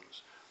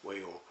forms, where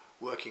you're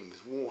working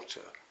with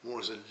water more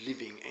as a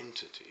living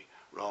entity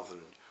rather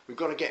than, we've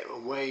got to get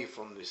away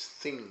from this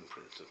thing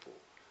principle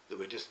that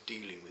we're just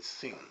dealing with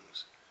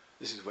things.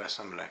 This is where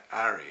someone like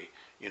Ari,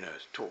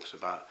 talks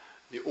about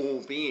the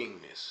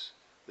all-beingness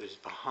that is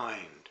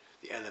behind,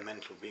 the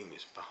elemental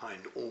beingness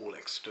behind all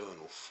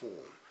external form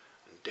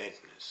and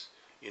deadness,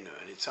 and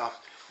it's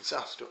up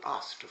to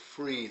us to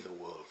free the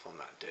world from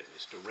that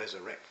deadness, to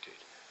resurrect it,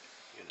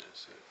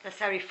 So. That's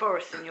Harry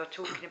Forreston you're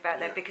talking about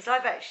there, Yeah. because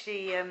I've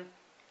actually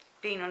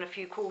been on a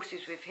few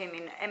courses with him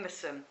in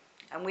Emerson,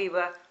 and we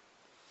were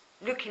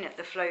looking at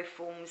the flow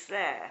forms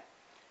there,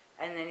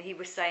 and then he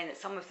was saying that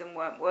some of them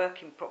weren't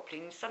working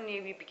properly, and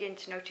suddenly we began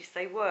to notice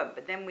they weren't,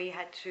 but then we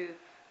had to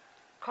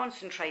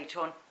concentrate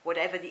on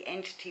whatever the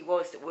entity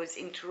was that was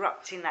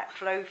interrupting that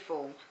flow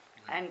form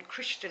and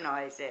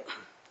Christianize it.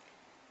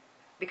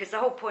 Because the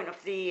whole point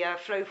of the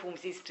flow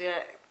forms is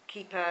to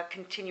keep a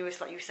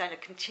continuous, like you were saying, a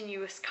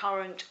continuous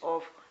current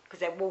of, because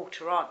they're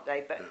water, aren't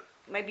they? But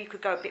maybe you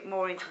could go a bit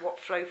more into what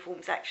flow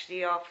forms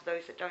actually are for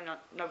those that don't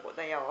know what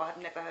they are.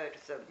 I've never heard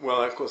of them.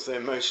 Well, of course, they're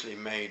mostly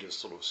made of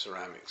sort of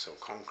ceramics or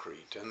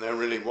concrete, and they're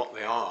really what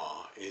they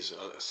are is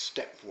a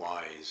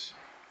stepwise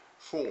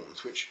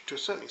forms which to a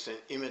certain extent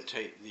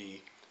imitate the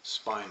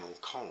spinal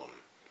column.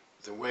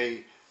 The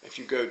way, if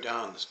you go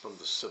down from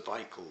the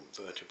cervical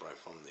vertebrae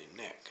from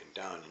the neck and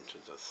down into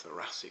the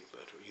thoracic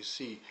vertebrae, you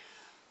see,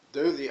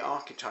 though the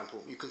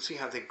archetypal, you can see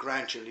how they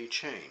gradually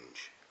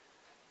change.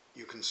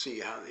 You can see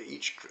how they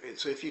each,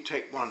 so if you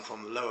take one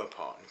from the lower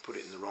part and put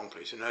it in the wrong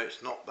place,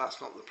 that's not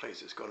the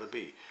place it's got to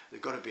be.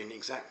 There's got to be an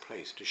exact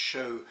place to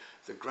show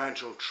the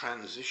gradual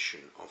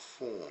transition of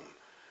form,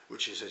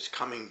 which is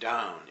coming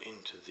down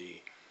into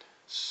the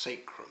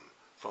sacrum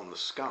from the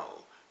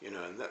skull, and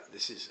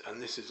this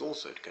is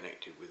also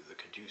connected with the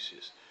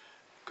caduceus,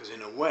 because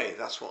in a way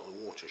that's what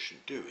the water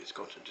should do. It's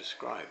got to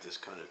describe this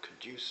kind of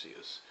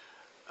caduceus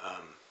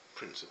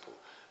principle,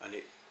 and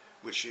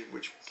which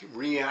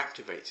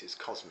reactivates its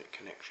cosmic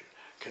connection,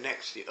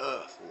 connects the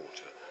earth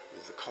water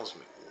with the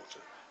cosmic water,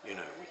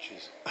 which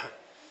is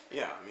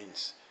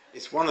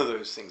it's one of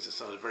those things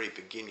that's at the very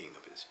beginning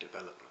of its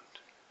development.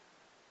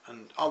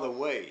 And other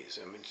ways,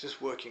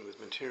 just working with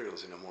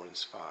materials in a more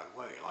inspired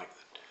way, like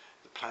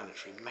the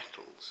planetary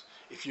metals.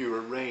 If you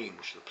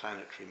arrange the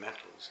planetary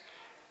metals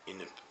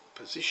in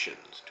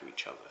positions to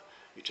each other,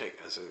 you take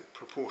as a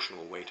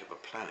proportional weight of a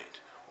planet,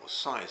 or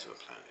size of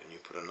a planet, and you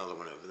put another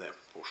one over there,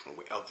 proportional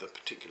weight of the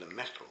particular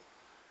metal,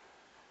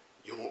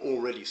 you're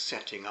already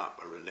setting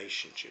up a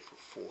relationship of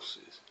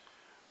forces,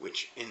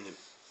 which in the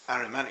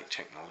Ahrimanic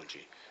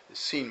technology is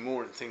seen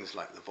more in things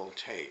like the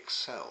voltaic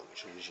cell,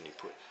 which originally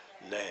put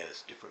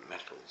layers, different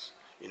metals,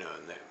 and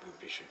that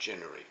we should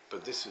generate.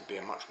 But this would be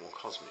a much more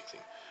cosmic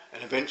thing.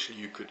 And eventually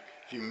you could,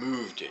 if you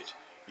moved it,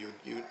 you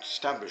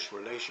establish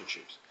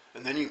relationships,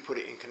 and then you put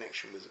it in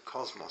connection with the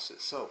cosmos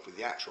itself, with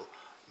the actual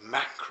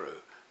macro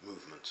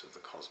movements of the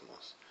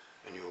cosmos,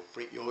 and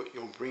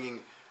you're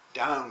bringing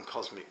down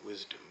cosmic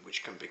wisdom,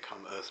 which can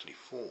become earthly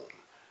form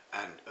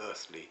and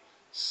earthly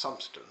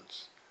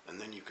substance,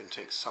 and then you can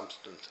take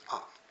substance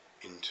up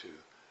into,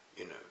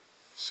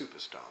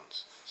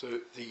 superstance. So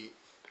the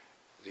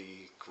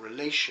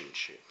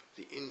relationship,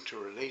 the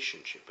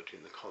interrelationship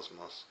between the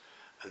cosmos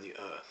and the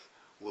earth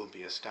will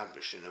be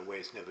established in a way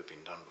it's never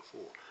been done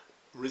before,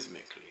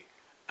 rhythmically,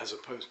 as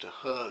opposed to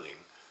hurling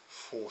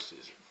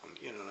forces,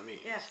 you know what I mean?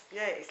 Yes,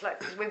 yeah, it's like,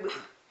 because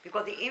we've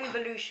got the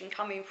involution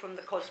coming from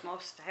the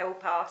cosmos to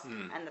help us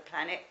and the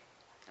planet,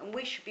 and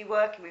we should be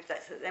working with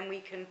that so that then we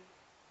can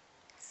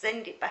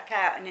send it back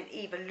out in an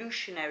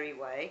evolutionary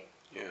way.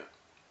 Yeah.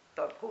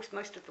 But of course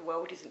most of the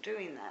world isn't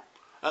doing that.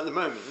 At the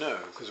moment, no,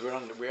 because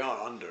we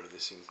are under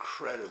this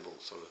incredible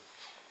sort of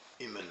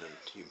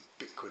imminent,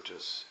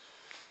 ubiquitous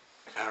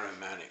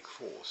Ahrimanic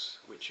force,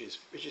 which is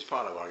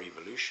part of our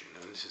evolution.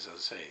 And this is, as I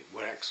say,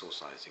 we're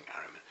exorcising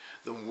Ahriman,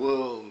 the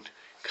world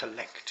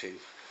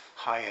collective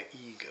higher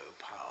ego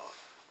power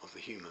of the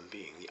human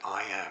being, the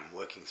I am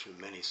working through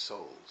many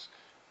souls,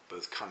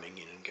 both coming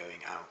in and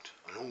going out,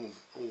 and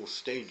all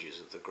stages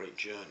of the great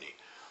journey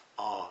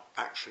are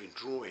actually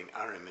drawing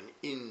Ahriman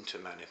into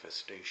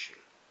manifestation,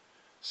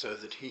 so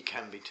that he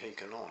can be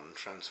taken on and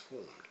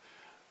transformed.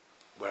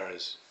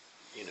 Whereas,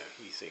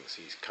 he thinks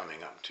he's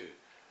coming up to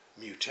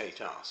mutate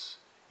us.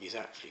 He's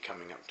actually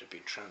coming up to be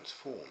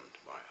transformed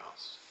by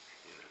us.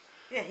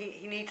 Yeah,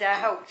 he needs our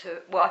help to.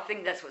 Well, I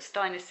think that's what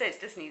Steiner says,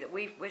 doesn't he? That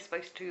we're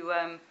supposed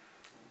to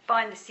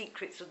find the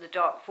secrets of the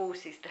dark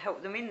forces to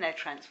help them in their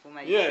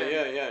transformation.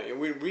 Yeah.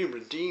 We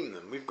redeem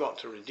them. We've got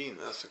to redeem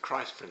them. That's the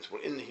Christ principle.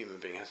 In the human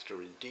being has to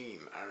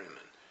redeem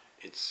Ahriman.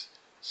 It's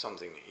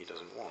something he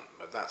doesn't want,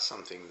 but that's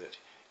something that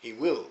he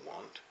will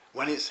want.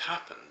 When it's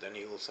happened, then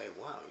he will say,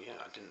 wow, yeah,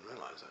 I didn't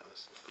realise that.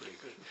 That's pretty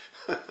good.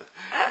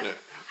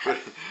 But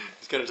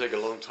it's going to take a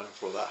long time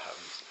before that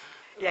happens.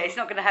 Yeah, it's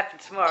not going to happen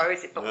tomorrow,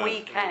 is it? But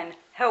we can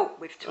help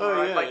with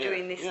tomorrow by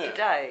doing this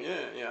today.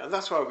 Yeah. And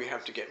that's why we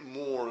have to get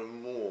more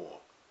and more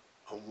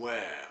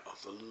aware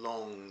of the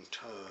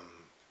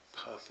long-term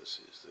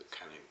purposes that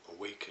can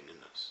awaken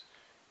in us.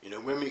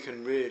 When we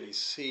can really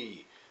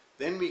see,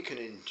 then we can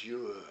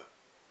endure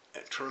a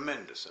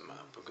tremendous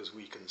amount, because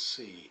we can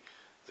see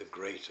the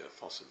greater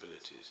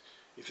possibilities.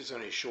 If it's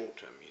only short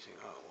term, you think,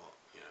 oh, well,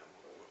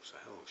 what the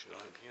hell should I,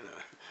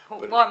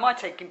 Well, why am I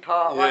taking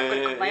part? Yeah,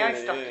 I've got my own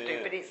yeah, stuff yeah, to do,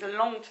 yeah. but it's a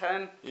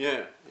long-term,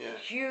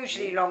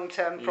 hugely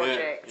long-term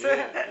project.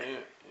 Yeah.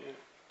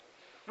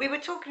 We were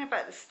talking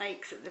about the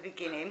snakes at the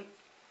beginning,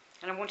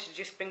 and I wanted to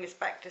just bring us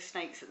back to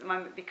snakes at the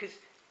moment, because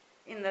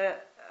in the,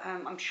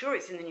 I'm sure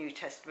it's in the New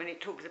Testament,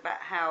 it talks about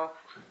how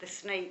the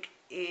snake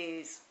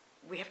is,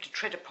 we have to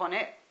tread upon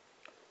it,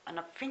 and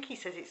I think he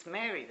says it's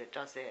Mary that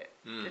does it.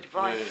 The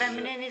divine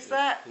feminine, is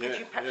that? Could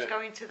you perhaps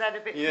go into that a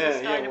bit from the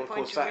Steiner well, of point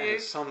course, of that view?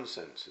 in some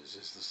senses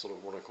is the sort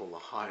of what I call the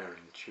higher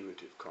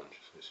intuitive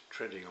consciousness,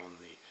 treading on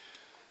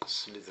the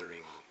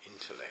slithering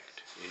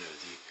intellect,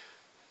 the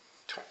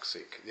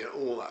toxic,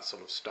 all that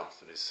sort of stuff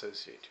that is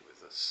associated with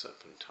the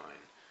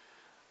serpentine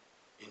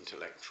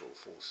intellectual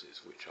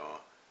forces, which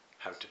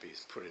have to be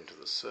put into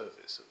the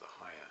service of the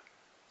higher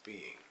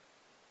being.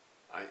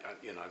 I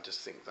just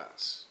think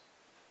that's,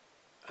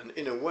 and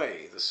in a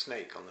way, the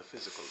snake on the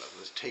physical level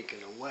has taken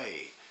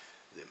away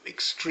the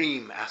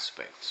extreme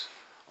aspects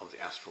of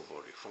the astral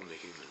body from the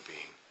human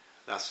being.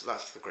 That's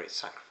the great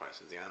sacrifice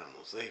of the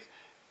animals. They've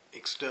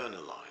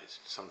externalized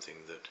something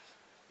that,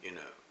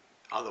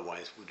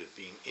 otherwise would have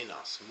been in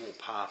us more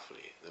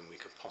powerfully than we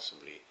could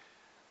possibly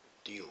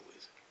deal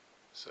with.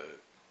 So,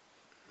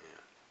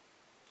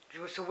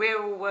 yeah. So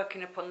we're all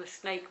working upon the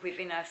snake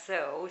within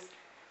ourselves.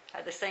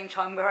 At the same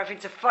time, we're having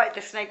to fight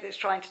the snake that's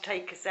trying to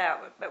take us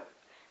out. But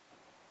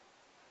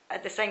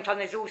at the same time,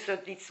 there's also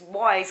this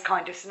wise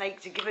kind of snake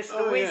to give us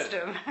the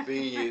wisdom. Yeah. Be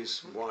ye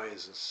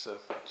wise as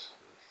serpents,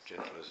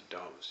 gentle as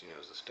doves,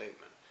 as a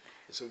statement.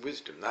 It's a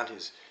wisdom. That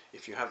is,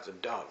 if you have the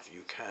dove,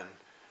 you can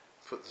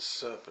put the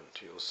serpent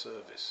to your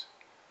service.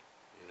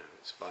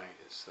 It's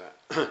that.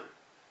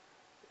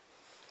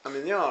 I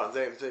mean,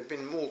 they've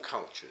been more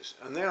cultures,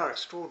 and they are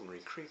extraordinary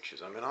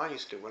creatures. I mean,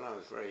 when I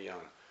was very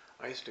young,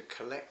 I used to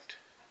collect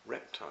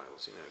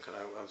reptiles, because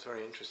I was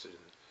very interested in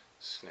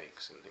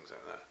snakes and things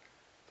like that.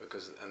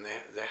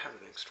 They have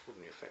an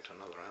extraordinary effect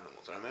on other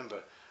animals. I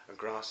remember a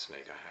grass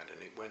snake I had,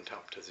 and it went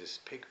up to this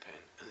pig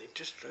pen, and it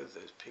just drove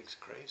those pigs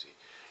crazy.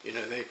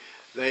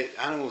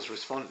 Animals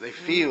respond, they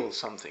feel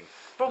something.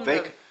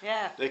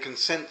 They can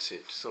sense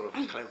it sort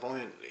of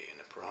clairvoyantly in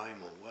a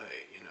primal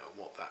way,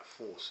 what that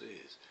force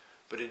is.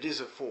 But it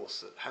is a force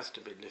that has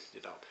to be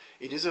lifted up.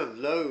 It is a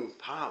low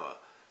power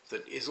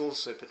that is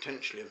also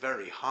potentially a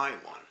very high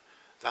one.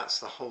 That's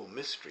the whole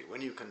mystery.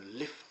 When you can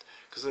lift,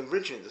 because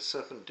originally the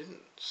serpent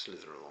didn't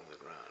slither along the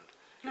ground.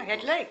 No, it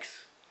had legs.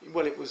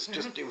 Well, it was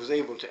just, it was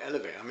able to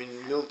elevate. I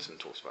mean, Milton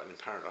talks about it in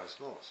Paradise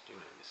Lost,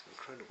 this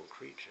incredible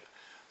creature.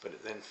 But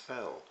it then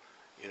fell,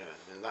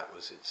 and that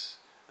was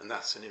and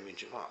that's an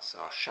image of us.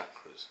 Our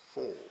chakras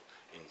fall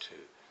into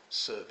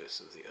service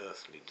of the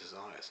earthly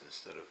desires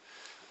instead of...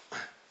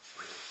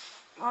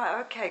 Right,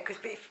 okay,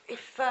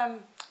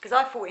 because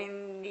I thought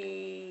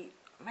maybe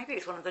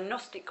it's one of the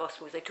Gnostic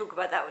Gospels, they talk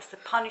about that was the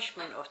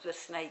punishment of the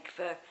snake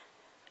for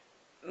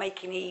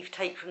making Eve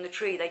take from the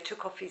tree. They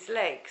took off his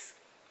legs,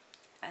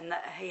 and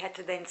that he had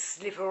to then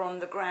slither on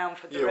the ground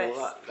for the rest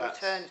of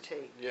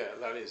eternity. Yeah,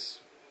 that is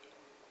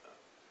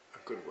a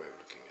good way of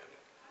looking at it.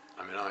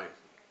 I mean,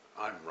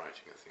 I'm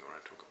writing a thing where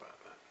I talk about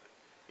that.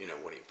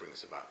 What it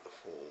brings about the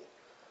fall.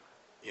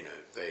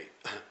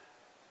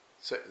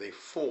 They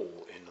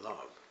fall in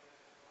love.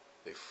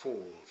 They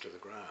fall to the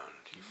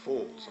ground. He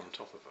falls on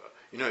top of her.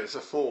 It's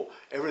a fall.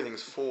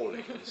 Everything's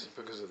falling. And it's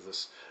because of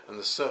this. And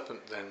the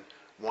serpent then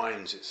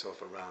winds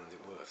itself around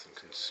the earth and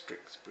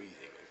constricts breathing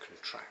and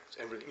contracts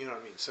everything. You know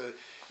what I mean? So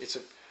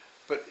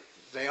but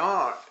they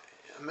are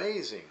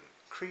amazing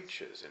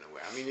creatures in a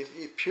way. I mean,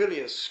 if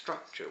purely as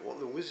structure, what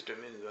the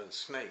wisdom in the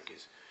snake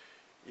is,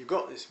 you've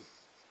got this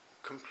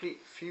complete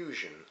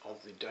fusion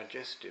of the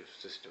digestive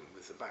system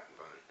with the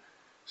backbone.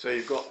 So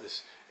you've got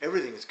this,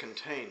 everything is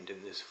contained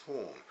in this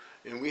form.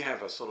 And we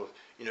have a sort of,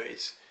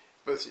 it's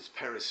both its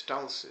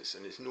peristalsis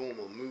and its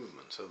normal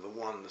movements are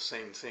the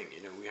same thing.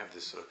 We have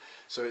this sort of,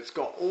 so it's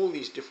got all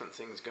these different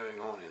things going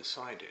on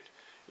inside it,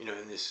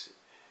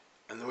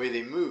 and the way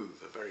they move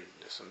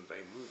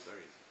they move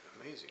very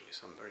amazingly,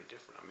 some very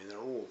different. I mean, they're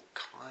all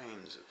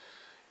kinds of,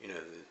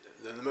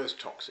 they're the most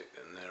toxic,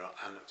 and there are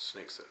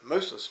snakes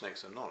most of the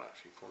snakes are not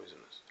actually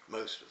poisonous.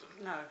 Most of them.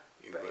 No,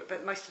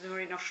 but most of them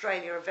in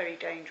Australia are very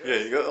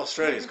dangerous. Yeah,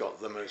 Australia's got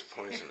the most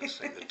poisonous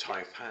snake, the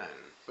taipan,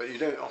 but you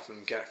don't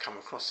often come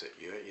across it.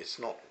 It's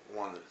not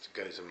one that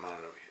goes a mile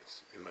away.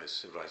 It's the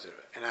most civilized.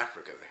 In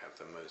Africa, they have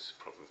the most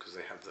problem because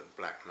they have the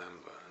black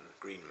mamba and the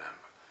green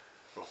mamba.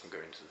 They often go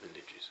into the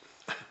villages,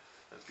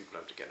 and people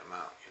have to get them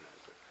out.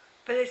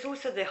 But there's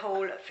also the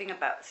whole thing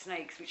about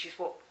snakes, which is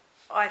what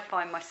I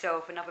find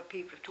myself and other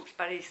people have talked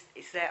about,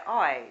 is their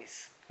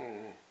eyes.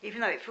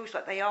 Even though it feels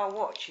like they are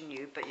watching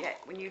you, but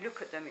yet when you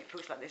look at them, it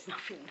feels like there's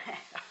nothing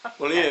there.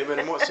 Well, yeah,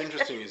 but what's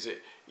interesting is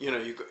that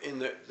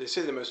they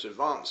say the most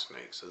advanced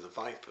snakes are the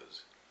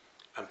vipers,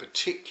 and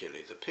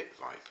particularly the pit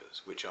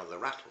vipers, which are the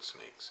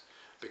rattlesnakes,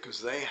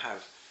 because they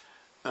have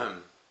a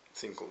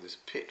thing called this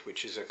pit,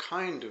 which is a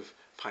kind of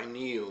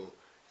pineal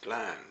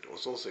gland, or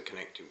it's also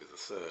connected with the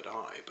third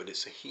eye, but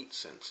it's a heat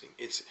sensing.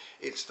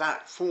 It's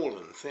that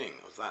fallen thing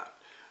of that,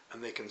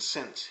 and they can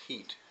sense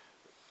heat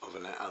of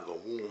a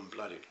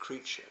warm-blooded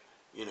creature,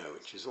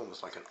 which is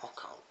almost like an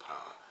occult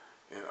power,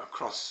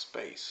 across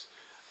space,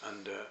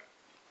 and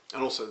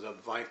also the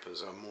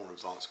vipers are more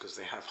advanced because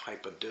they have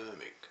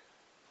hypodermic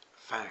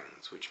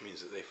fangs, which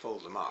means that they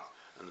fold them up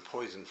and the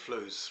poison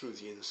flows through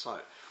the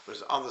inside,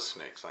 whereas other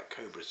snakes like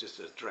cobras just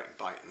a direct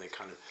bite and they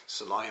kind of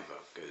saliva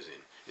goes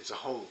in. It's a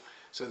whole,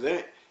 so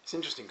it's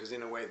interesting because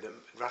in a way the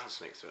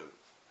rattlesnakes are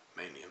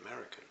mainly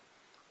American,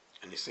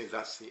 and you see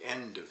that's the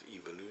end of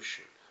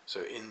evolution.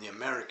 So in the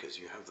Americas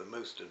you have the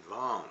most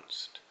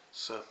advanced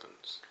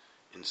serpents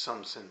in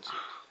some senses,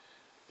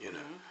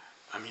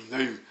 I mean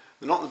they're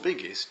not the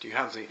biggest. You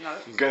have you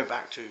go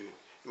back to,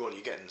 well,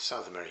 you get in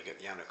South America you get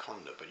the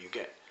anaconda, but you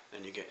get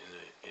in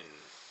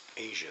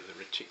Asia the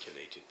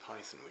reticulated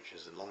python, which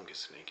is the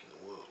longest snake in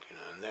the world,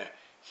 and they're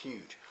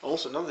huge.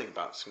 Also, another thing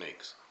about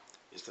snakes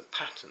is the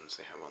patterns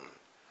they have on them,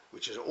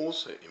 which is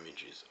also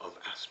images of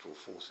astral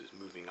forces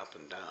moving up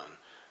and down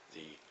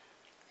the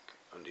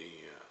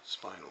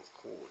spinal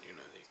cord,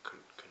 the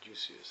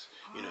caduceus.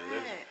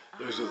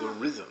 Those are the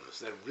rhythms.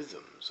 They're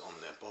rhythms on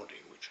their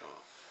body, which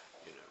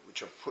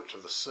are put to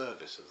the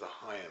service of the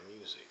higher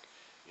music.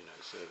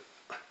 So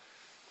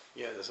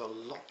yeah, there's a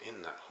lot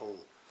in that whole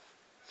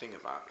thing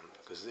about them,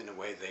 because in a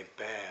way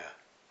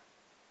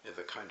they're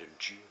the kind of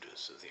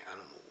Judas of the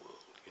animal world,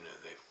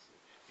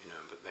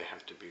 but they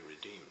have to be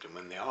redeemed, and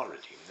when they are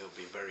redeemed they'll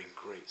be very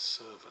great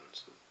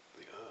servants of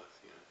the earth,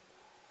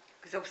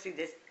 because obviously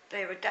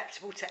they're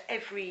adaptable to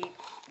every,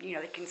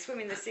 they can swim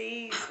in the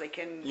seas, they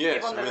can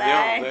live on the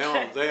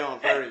land. They are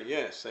very,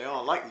 yes, they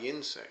are like the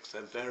insects.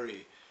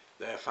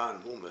 They're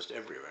found almost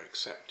everywhere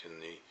except in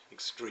the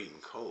extreme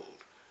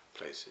cold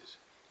places.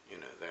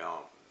 They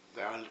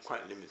are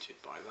quite limited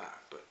by that,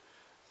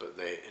 but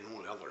they, in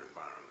all other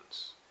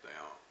environments, they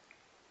are,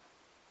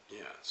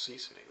 sea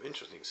snakes.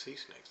 Interesting, sea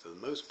snakes, they're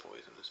the most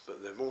poisonous,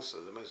 but they're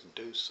also the most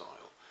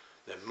docile.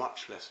 They're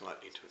much less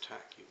likely to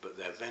attack you, but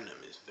their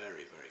venom is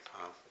very, very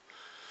powerful.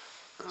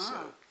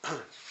 So,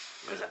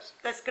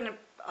 that's going to,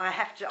 I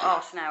have to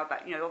ask now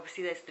about,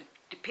 obviously there's the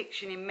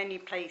depiction in many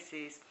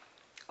places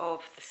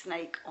of the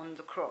snake on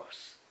the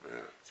cross.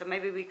 Yeah. So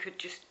maybe we could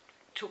just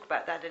talk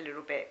about that a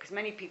little bit, because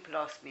many people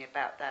ask me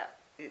about that.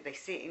 They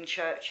see it in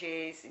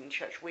churches, in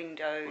church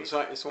windows.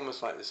 Well, it's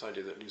almost like this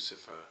idea that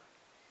Lucifer,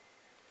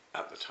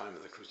 at the time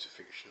of the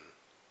crucifixion,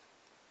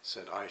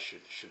 said, "I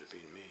should have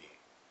been me."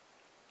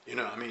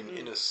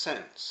 In a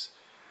sense,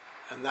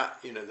 and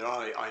that there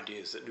are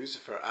ideas that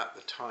Lucifer, at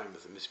the time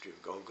of the mystery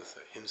of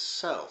Golgotha,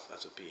 himself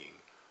as a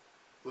being,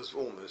 was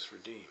almost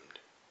redeemed.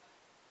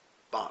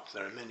 But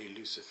there are many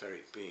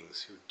Luciferic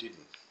beings who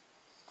didn't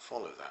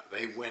follow that.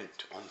 They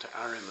went onto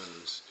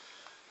Ahriman's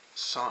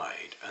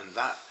side, and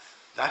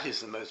that is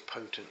the most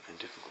potent and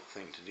difficult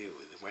thing to deal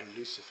with, when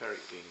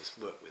Luciferic beings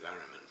work with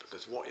Ahriman,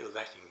 because what you're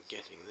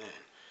getting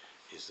then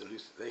is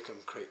they can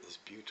create this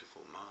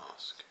beautiful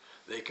mask.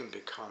 They can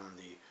become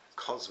the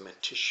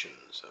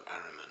cosmeticians of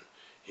Ahriman,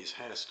 his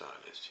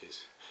hairstylist,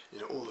 his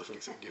all the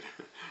things that give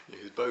him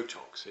his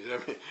Botox,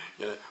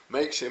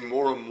 makes him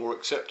more and more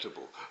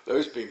acceptable.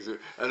 Those beings are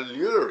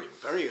alluring,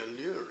 very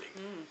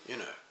alluring,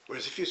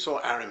 Whereas if you saw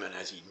Ahriman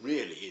as he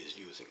really is,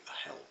 you would think, the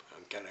hell,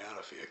 I'm getting out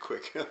of here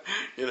quick.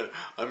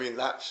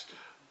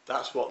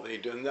 That's what they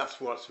do, and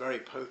that's what's very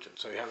potent.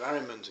 So you have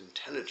Ahriman's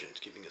intelligence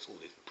giving us all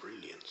this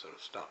brilliant sort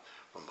of stuff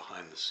from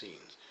behind the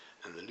scenes,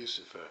 and the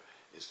Lucifer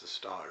is the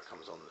star who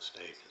comes on the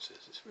stage and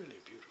says, "It's really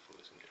beautiful,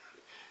 isn't it?"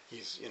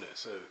 He's,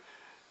 so,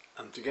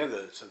 and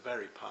together it's a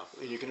very powerful.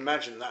 And you can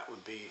imagine that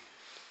would be,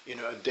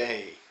 a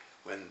day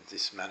when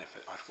this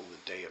I call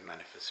the day of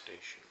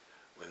manifestation,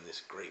 when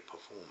this great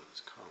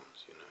performance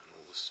comes, and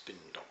all the spin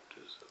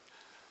doctors of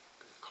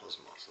the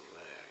cosmos are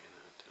there,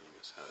 telling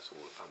us how it's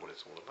all about, what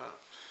it's all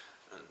about.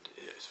 And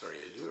it's very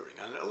alluring.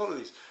 And a lot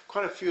of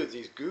quite a few of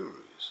these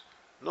gurus,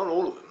 not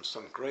all of them,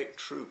 some great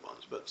true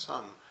ones, but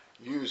some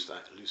use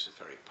that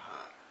Luciferic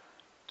power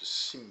to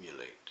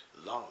simulate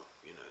love,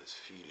 this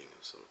feeling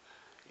of sort of,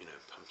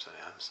 I'm saying,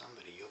 I'm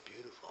somebody, you're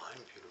beautiful,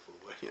 I'm beautiful,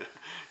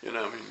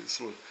 it's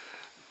sort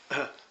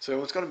of, so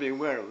one's got to be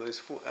aware of those,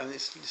 and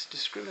it's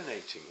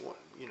discriminating what,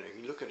 you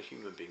look at a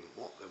human being,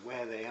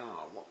 where they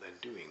are, what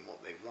they're doing,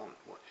 what they want,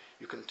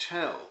 you can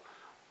tell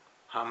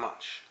how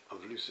much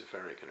of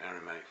Luciferic and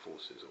Ahrimanic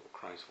forces or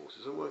Christ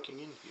forces are working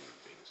in human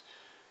beings.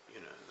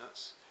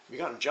 You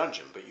can't judge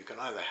them, but you can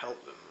either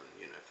help them,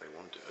 if they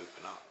want to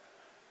open up.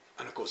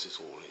 And of course, it's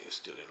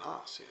still in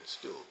us. It's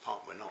still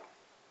part. We're not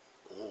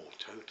all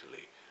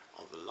totally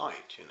of the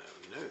light. We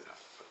know that.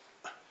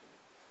 But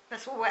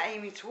that's what we're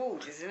aiming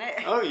towards, isn't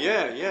it? Oh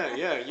yeah.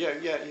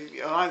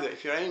 Either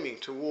if you're aiming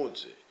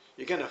towards it,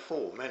 you're going to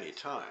fall many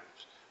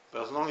times.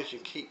 But as long as you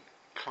keep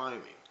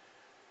climbing,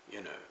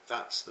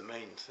 that's the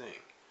main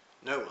thing.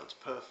 No one's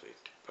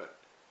perfect, and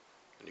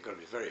you've got to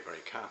be very,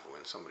 very careful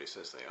when somebody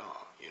says they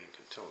are. You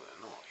can tell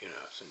they're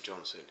not. St.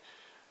 John said,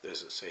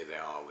 "Those that say they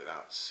are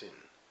without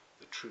sin,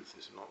 the truth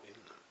is not in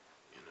them."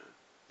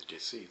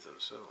 deceive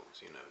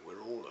themselves. You know,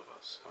 we're all of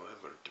us,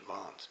 however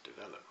advanced,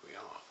 developed we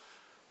are.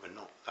 We're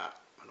not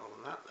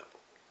on that level.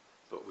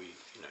 But we,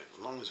 you know,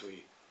 as long as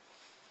we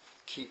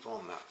keep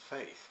on that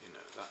faith, you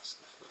know, that's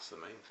the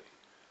main thing.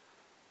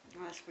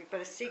 Yes, we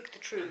better seek the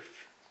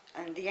truth,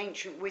 and the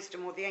ancient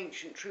wisdom or the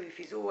ancient truth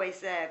is always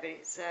there, but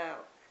it's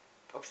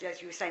obviously,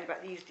 as you were saying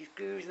about these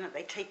gurus, and that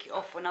they take it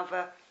off on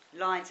other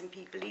lines and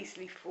people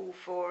easily fall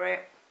for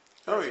it.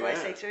 That's why I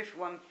say to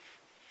everyone,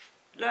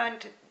 learn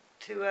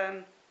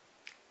to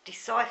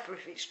decipher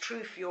if it's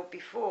true for you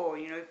before,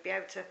 you know, be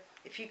able to,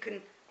 if you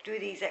can do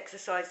these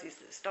exercises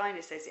that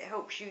Steiner says, it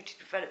helps you to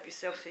develop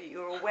yourself so that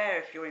you're aware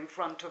if you're in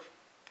front of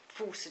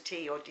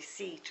falsity or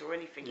deceit or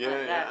anything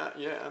like that.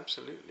 Yeah,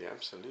 absolutely.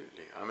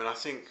 I mean, I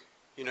think,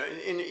 you know,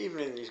 even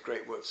in these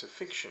great works of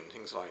fiction,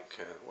 things like,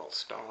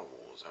 Star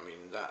Wars, I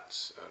mean,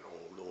 that's,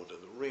 or Lord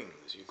of the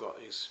Rings, you've got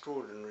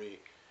extraordinary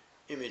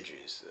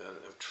images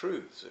of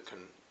truths that can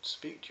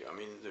speak to you. I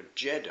mean, the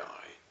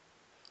Jedi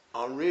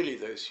are really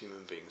those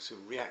human beings who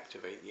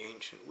reactivate the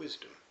ancient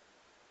wisdom,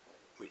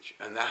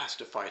 and that has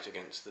to fight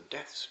against the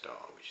Death Star,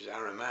 which is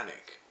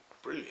Ahrimanic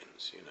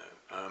brilliance, you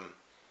know.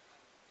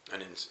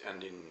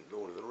 And in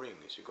Lord of the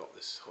Rings, you've got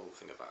this whole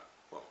thing about,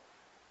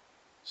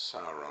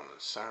 Sauron and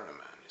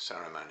Saruman.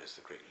 Saruman is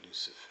the great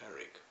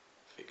Luciferic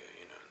figure,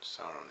 you know, and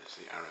Sauron is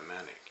the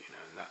Ahrimanic, you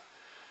know,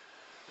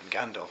 and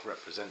Gandalf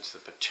represents the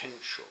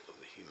potential of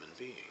the human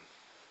being.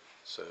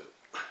 So,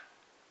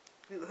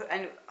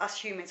 and us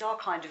humans are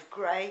kind of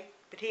grey,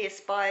 but he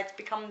aspired to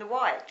become the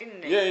white,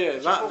 didn't he? Yeah,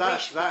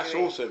 that's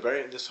also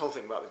this whole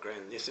thing about the grey,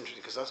 and it's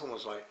interesting because that's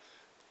almost like,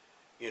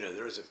 you know,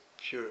 there is the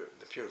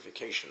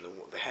purification,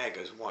 the hair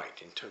goes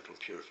white in total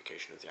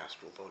purification of the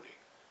astral body,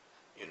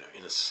 you know,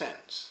 in a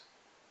sense,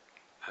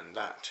 and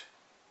that,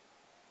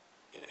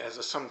 you know,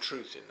 there's some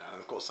truth in that, and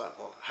of course that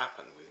what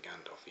happened with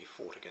Gandalf, he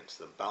fought against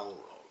the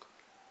Balrog,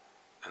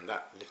 and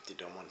that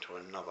lifted him onto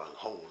another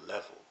whole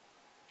level,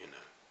 you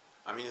know.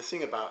 I mean, the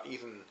thing about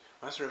one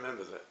has to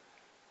remember that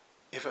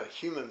if a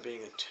human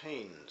being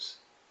attains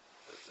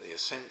the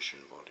ascension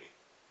body,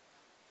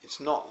 it's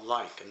not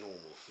like a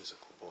normal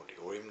physical body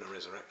or even a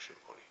resurrection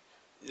body.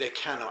 They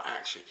cannot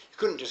actually, you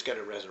couldn't just get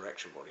a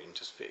resurrection body and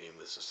just fit in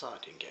with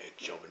society and get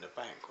a job in a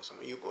bank or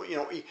something.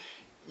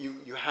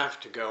 You have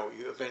to go,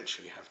 you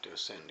eventually have to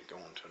ascend and go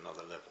on to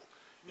another level.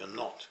 You're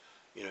not,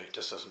 you know, it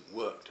just doesn't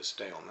work to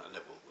stay on that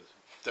level,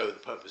 though the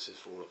purpose is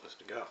for all of us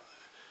to go up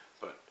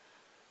there.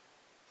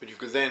 But you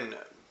could then,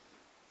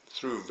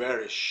 through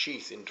various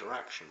sheath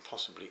interaction,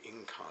 possibly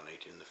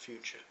incarnate in the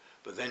future.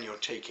 But then you're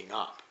taking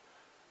up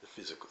the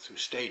physical, through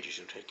stages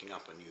you're taking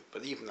up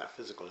but even that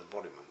physical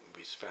embodiment will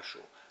be special,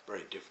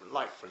 very different.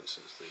 Like, for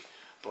instance, the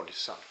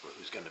Bodhisattva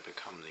who's going to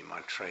become the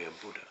Maitreya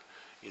Buddha.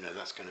 You know,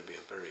 that's going to be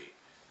a very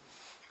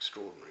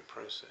extraordinary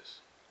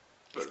process.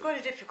 It's quite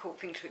a difficult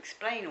thing to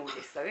explain all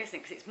this, though, isn't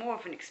it? Because it's more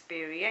of an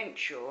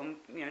experiential, and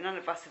you know, none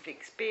of us have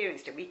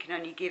experienced it. We can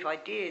only give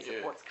ideas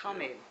of what's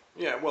coming.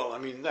 Yeah, well, I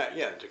mean,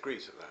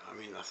 degrees of that. I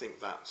mean, I think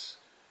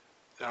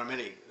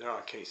there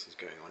are cases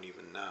going on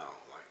even now,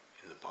 like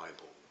in the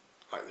Bible,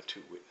 like the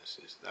two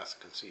witnesses. That's a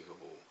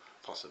conceivable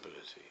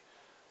possibility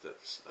that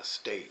a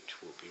state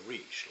will be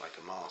reached, like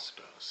a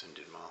master,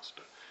 ascended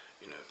master,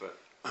 you know, but...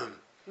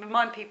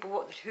 Remind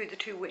people who the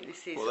two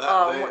witnesses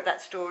are and what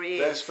that story is.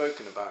 They're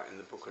spoken about in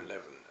the book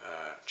 11,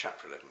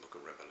 chapter 11, book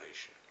of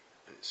Revelation,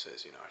 and it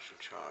says, you know, I shall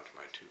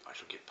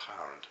give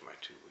power unto my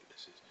two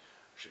witnesses.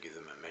 I shall give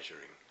them a measure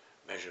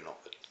not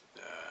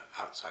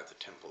outside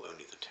the temple,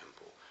 only the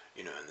temple,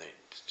 you know, and it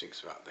speaks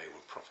about they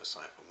will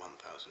prophesy for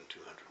 1,260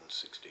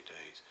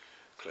 days,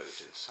 clothed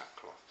in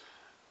sackcloth,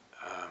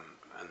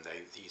 and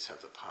these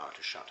have the power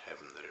to shut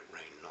heaven that it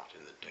rain not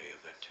in the day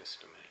of their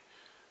testimony.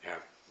 They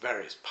have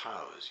various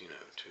powers, you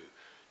know, to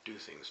do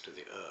things to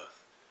the earth,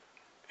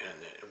 and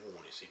the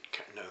warning is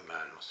no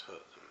man must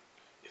hurt them.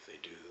 If they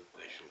do,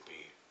 they shall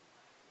be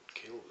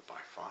killed by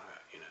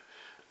fire, you know.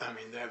 I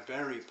mean, they're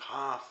very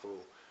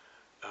powerful,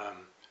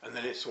 and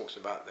then it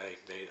talks about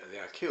they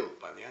are killed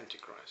by the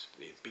Antichrist.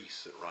 The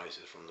beast that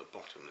rises from the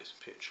bottomless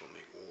pit shall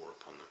make war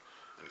upon them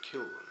and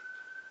kill them.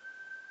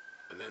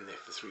 And then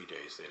for 3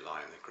 days they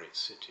lie in the great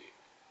city,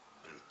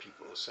 and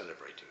people are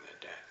celebrating their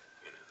death,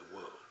 you know, the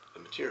world. The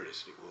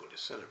materialistic world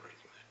is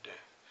celebrating their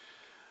death.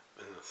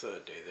 And on the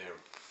third day they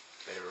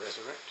are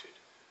resurrected.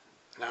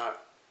 Now,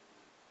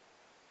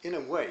 in a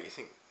way you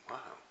think,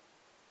 wow,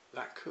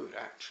 that could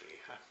actually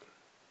happen.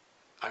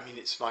 I mean,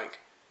 it's like,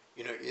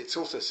 you know, it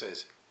also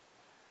says,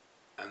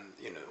 and,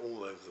 you know,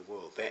 all over the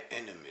world, their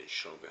enemies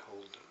shall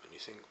behold them. And you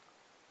think,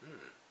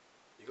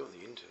 you've got the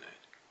internet.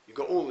 You've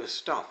got all this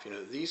stuff, you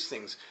know, these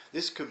things.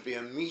 This could be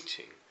a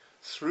meeting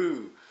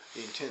through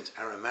the intense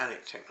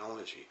Ahrimanic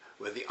technology,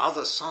 where the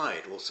other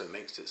side also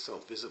makes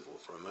itself visible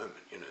for a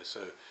moment, you know.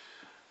 So,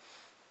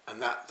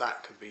 and that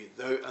could be,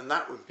 and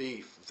that would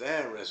be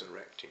their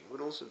resurrecting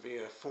would also be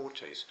a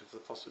foretaste of the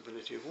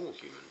possibility of all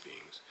human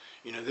beings.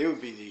 You know, they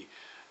would be the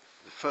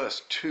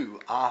first two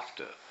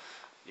after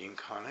the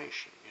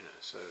incarnation, you know.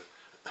 So,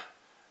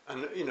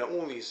 and you know,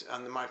 all these,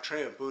 and the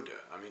Maitreya Buddha.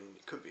 I mean,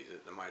 it could be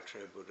that the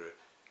Maitreya Buddha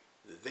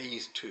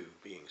these two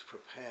beings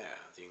prepare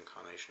the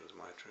incarnation of the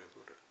Maitreya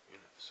Buddha,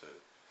 so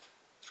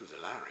through the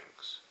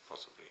larynx,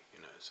 possibly,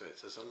 so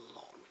there's a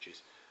lot which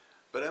is,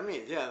 but I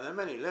mean, there are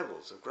many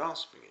levels of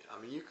grasping it.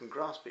 I mean, you can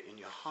grasp it in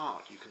your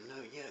heart, you can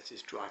know, yes,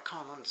 it's true, I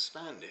can't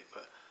understand it,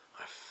 but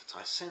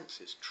I sense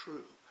it's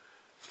true,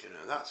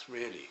 that's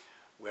really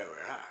where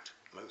we're at,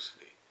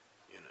 mostly,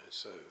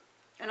 so.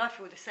 And I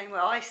feel the same way.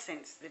 I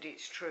sense that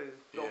it's true,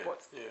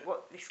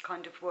 what this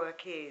kind of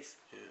work is,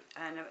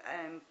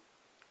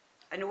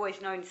 and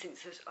always known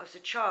since as a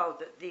child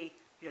that the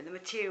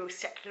material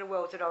secular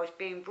world that I was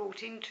being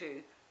brought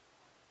into,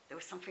 there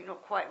was something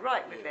not quite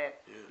right with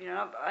it.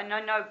 And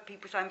I know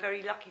people say I'm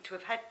very lucky to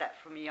have had that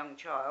from a young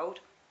child.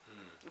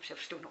 Which I've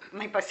still not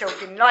made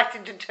myself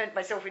enlightened and turned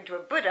myself into a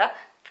Buddha.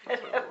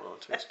 But, well,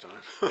 it takes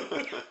time.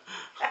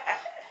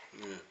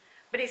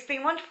 But it's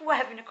been wonderful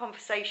having a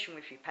conversation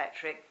with you,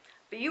 Patrick.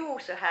 But you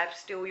also have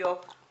still your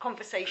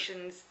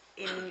conversations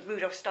in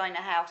Rudolf Steiner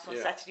House on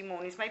Saturday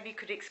mornings. Maybe you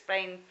could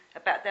explain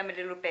about them a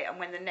little bit and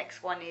when the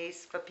next one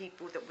is for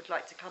people that would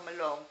like to come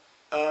along.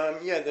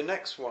 The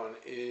next one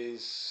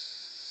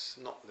is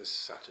not this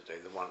Saturday,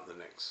 the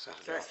next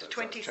Saturday. So that's the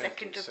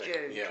 22nd of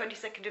June.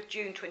 22nd of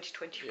June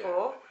 2024.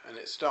 Yeah. And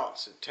it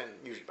starts at 10,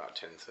 usually about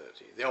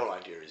 10:30. The whole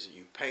idea is that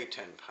you pay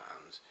 £10,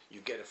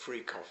 you get a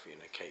free coffee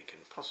and a cake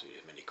and possibly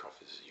as many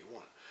coffees as you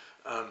want.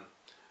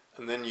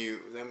 And then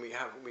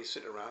we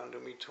sit around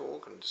and we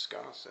talk and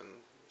discuss and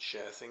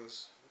share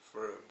things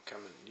for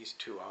at least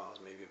 2 hours,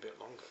 maybe a bit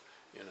longer,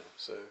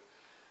 So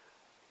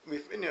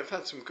we've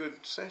had some good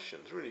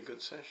sessions, really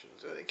good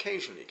sessions.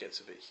 Occasionally it gets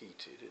a bit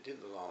heated. It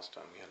did the last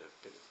time we had a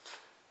bit,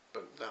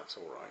 but that's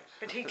all right.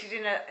 But heated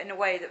in a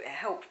way that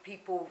helped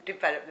people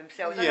develop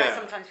themselves. I know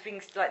sometimes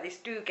things like this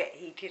do get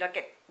heated. I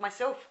get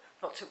myself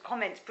lots of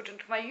comments put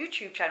onto my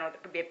YouTube channel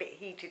that can be a bit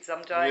heated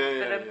sometimes.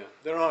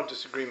 There are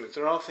disagreements.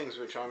 There are things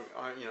which I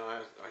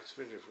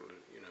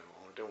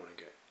don't want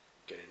to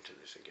get into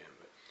this again,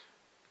 but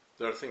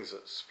there are things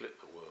that split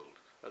the world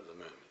at the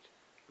moment.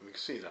 And we can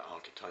see that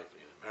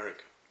archetypally in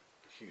America,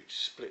 huge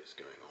splits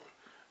going on.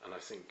 And I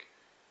think,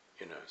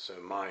 so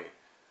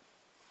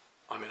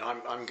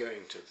I'm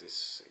going to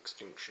this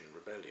Extinction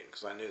Rebellion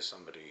because I know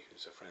somebody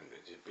who's a friend.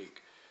 There's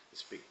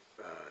this big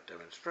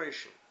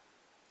demonstration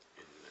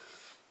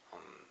on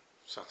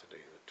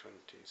Saturday the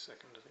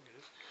 22nd, I think it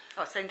is.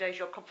 Oh, same day as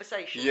your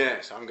conversation?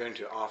 Yes, I'm going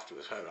to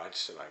afterwards. I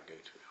just said I'd go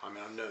to it. I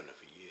mean, I've known her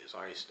for years.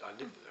 I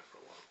lived with her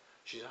for a while.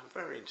 She's a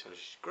very intelligent,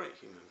 she's a great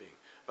human being.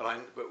 But I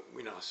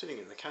was sitting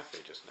in the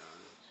cafe just now,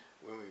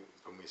 and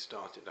when we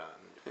started that,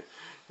 and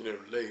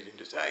Leyland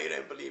just, you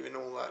don't believe in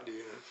all that, do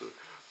you?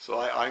 So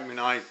I didn't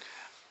want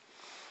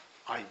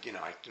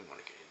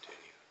to get into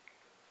any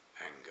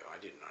anger. I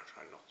didn't. I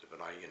tried not to, but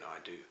I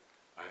do.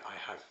 I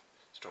have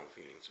strong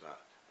feelings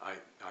about. I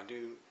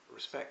do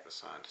respect the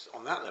scientists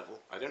on that level.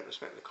 I don't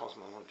respect the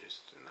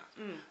cosmologists in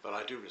that, but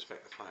I do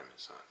respect the climate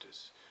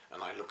scientists,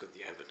 and I look at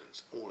the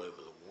evidence all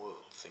over the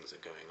world. Things are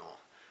going on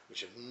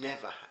which have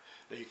never.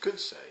 Now you could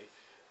say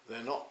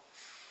they're not.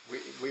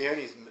 We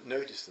only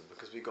notice them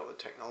because we got the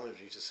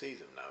technology to see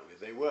them now.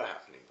 They were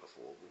happening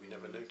before, but we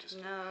never noticed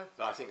them. No.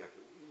 But I think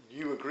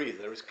you agree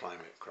there is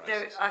climate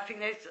crisis. I think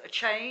there's a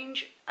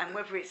change, and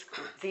whether it's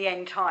the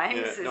end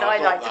times, as I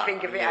like to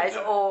think of it as,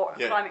 or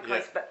a climate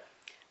crisis. But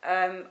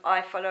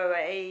I follow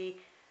a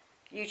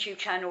YouTube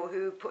channel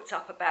who puts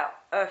up about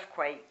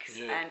earthquakes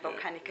and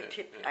volcanic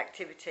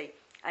activity,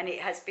 and it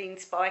has been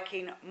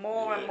spiking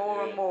more and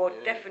more,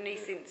 definitely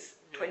since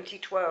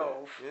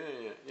 2012.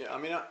 I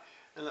mean,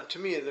 and to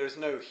me, there is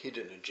no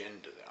hidden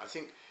agenda there. I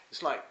think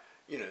it's like,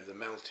 the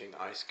melting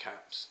ice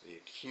caps, the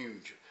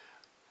huge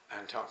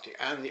Antarctic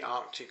and the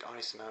Arctic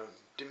ice now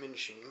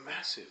diminishing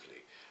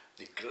massively,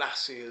 the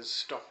glaciers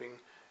stopping,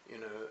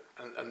 and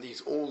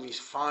all these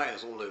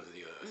fires all over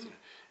the earth.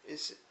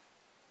 It's,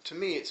 to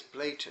me, it's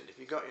blatant. If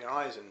you've got your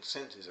eyes and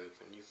senses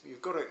open,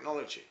 you've got to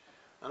acknowledge it.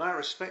 And I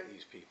respect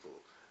these people,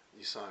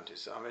 these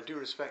scientists. I do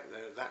respect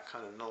that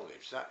kind of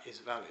knowledge. That is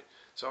valid.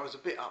 So I was a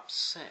bit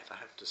upset, I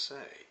have to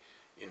say,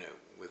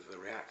 with the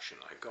reaction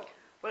I got.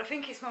 Well, I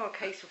think it's more a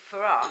case of,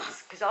 for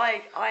us, because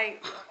I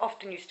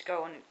often used to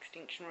go on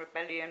Extinction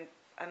Rebellion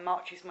and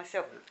marches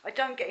myself. I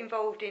don't get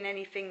involved in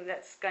anything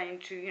that's going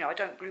to, I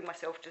don't glue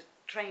myself to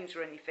trains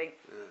or anything.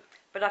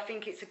 But I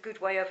think it's a good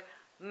way of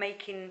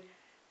making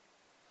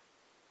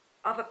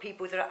other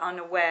people that are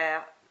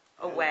unaware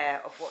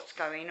aware of what's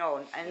going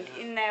on. And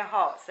in their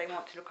hearts, they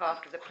want to look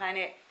after the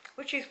planet,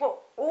 which is what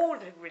all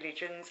the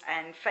religions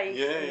and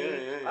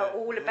faiths are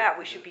all about.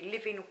 We should be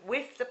living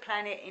with the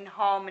planet in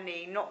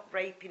harmony, not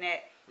raping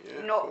it,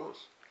 not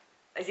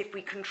as if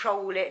we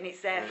control it and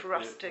it's there for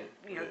us to,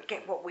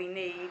 get what we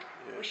need.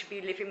 We should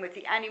be living with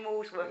the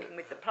animals, working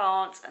with the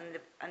plants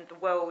and the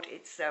world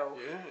itself,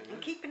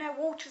 and keeping our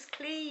waters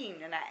clean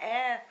and our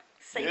air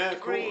safe to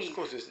breathe. Of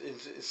course,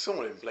 it's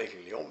somewhat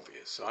blatantly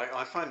obvious.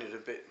 I find it a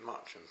bit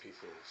much when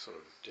people sort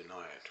of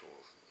deny it,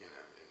 or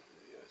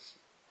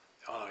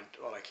I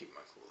keep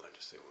my cool. I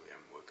just think, well, we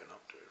haven't woken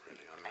up to it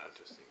really. I mean, I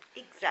just think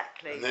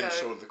Exactly. And then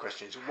sort of the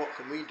question is, what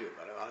can we do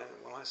about it?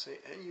 I say,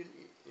 and you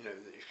know,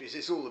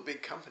 it's all the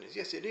big companies.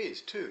 Yes, it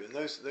is too, and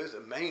those are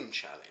the main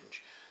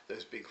challenge.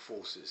 Those big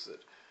forces that,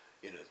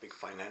 big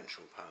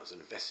financial powers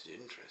and vested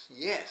interests.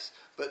 Yes,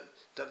 but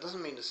that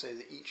doesn't mean to say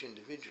that each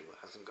individual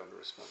hasn't got a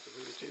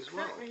responsibility as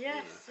well.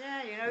 Yes,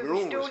 We're we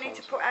all still need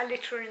to put our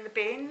litter in the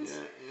bins.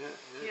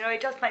 Yeah.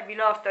 It does make me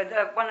laugh though.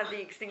 One of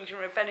the Extinction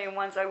Rebellion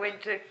ones I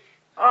went to,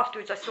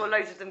 afterwards I saw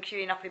loads of them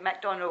queuing up in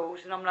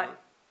McDonald's, and I'm like,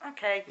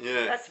 okay,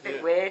 that's a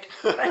bit weird.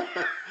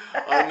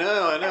 I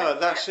know,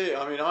 that's it.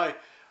 I mean,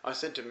 I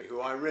said to me, who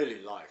I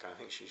really like, I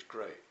think she's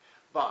great,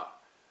 but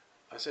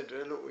I said to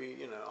her, look,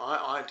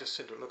 I just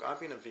said to her, look, I've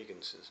been a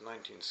vegan since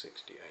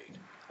 1968.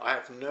 I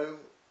have no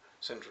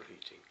central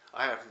heating.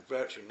 I have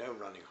virtually no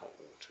running hot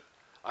water.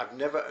 I've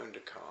never owned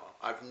a car.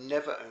 I've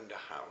never owned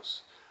a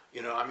house.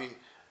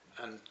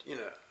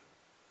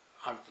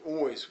 I've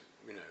always,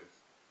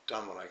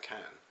 done what I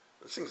can.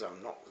 The things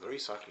I'm not, the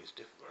recycling is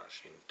difficult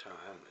actually in town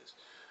hamlets.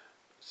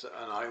 So,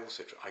 and I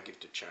also, I give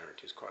to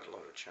charities, quite a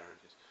lot of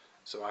charities.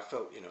 So I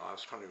felt, I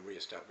was trying to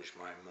re-establish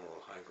my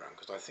moral high ground,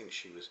 because I think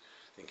she was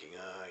thinking,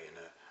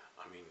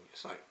 I mean,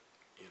 it's like,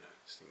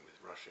 this thing with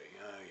Russia,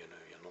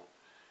 you're not,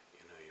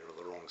 you're on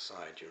the wrong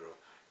side,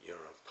 you're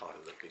a part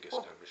of the big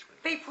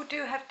establishment. People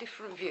do have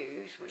different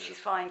views, which is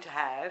fine to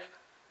have,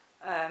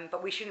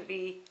 but we shouldn't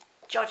be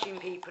judging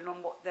people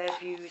on what their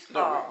views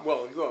are.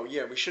 Well,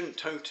 yeah, we shouldn't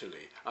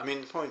totally. I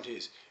mean, the point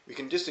is, we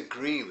can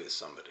disagree with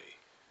somebody,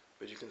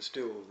 but you can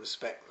still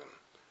respect them.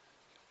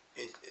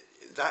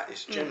 That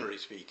is, generally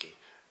speaking,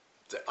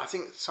 I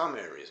think some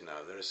areas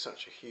now there is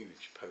such a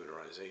huge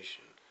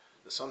polarisation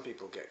that some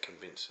people get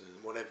convinced,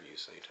 and whatever you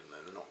say to them,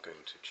 they're not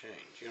going to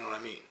change. You know what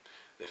I mean?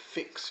 They're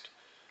fixed.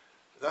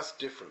 That's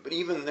different. But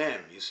even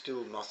them, you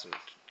still mustn't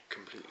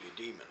completely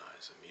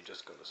demonise them. You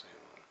just got to say,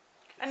 well.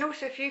 And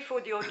also, if you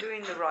feel you're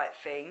doing the right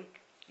thing,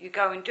 you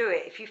go and do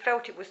it. If you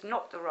felt it was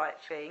not the right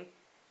thing,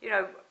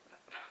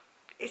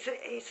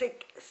 it's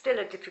still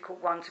a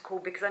difficult one to call,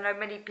 because I know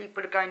many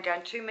people are going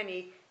down too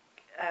many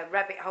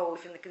rabbit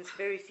holes in the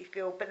conspiracy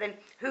field. But then,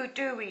 who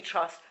do we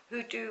trust?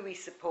 Who do we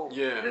support?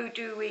 Yeah. Who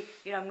do we?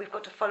 And we've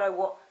got to follow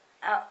what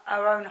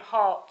our own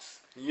hearts.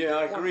 Yeah,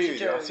 I agree with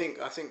you. Do.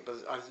 I think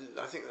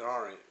there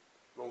are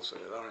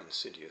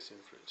insidious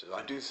influences.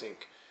 I do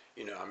think,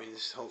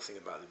 this whole thing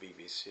about the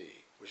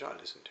BBC, which I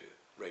listen to,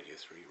 Radio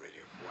 3,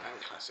 Radio 4,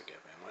 and Classic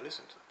FM, I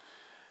listen to them,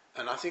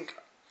 and I think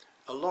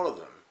a lot of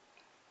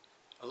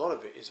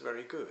it is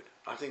very good.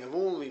 I think of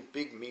all the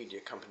big media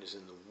companies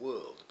in the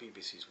world, the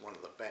BBC is one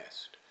of the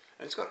best.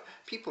 And it's got,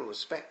 people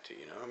respect it,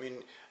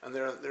 and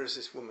there is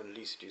this woman,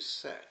 Lisa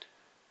Doucette,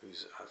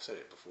 who's, I've said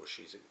it before,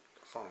 she's a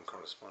foreign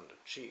correspondent.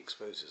 She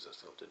exposes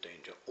herself to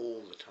danger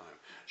all the time.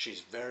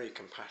 She's a very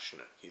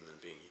compassionate human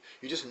being.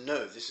 You just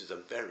know this is a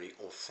very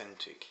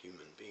authentic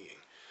human being.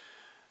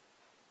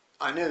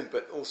 I know,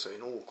 but also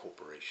in all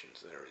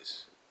corporations there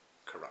is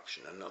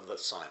corruption, and the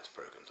science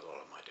programs, a lot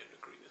of them I don't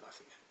agree with. I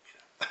think,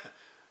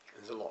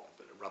 there's a lot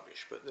of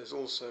rubbish, but there's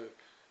also,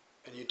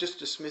 and you're just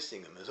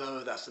dismissing them as,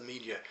 oh, that's the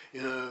media,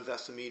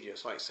 that's the media.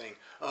 It's like saying,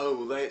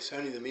 oh, well, it's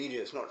only the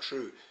media, it's not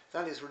true.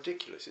 That is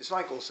ridiculous. It's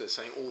like also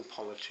saying all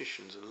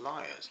politicians are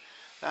liars.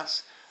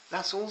 That's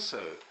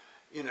also,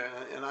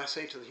 and I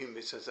say to the human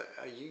being, says,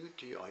 are you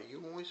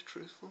always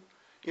truthful?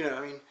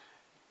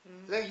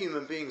 They're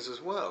human beings as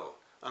well.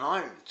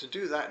 And to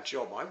do that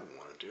job, I wouldn't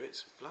want to do it.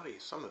 It's bloody,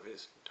 some of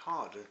it's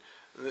hard.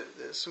 And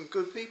there's some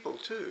good people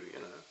too,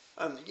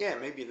 And yeah,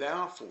 maybe they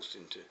are forced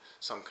into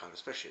some kind,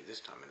 especially at this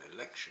time in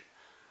election.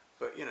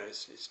 But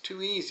it's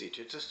too easy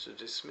to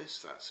dismiss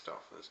that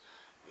stuff as,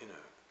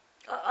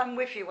 I'm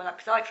with you on that,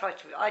 because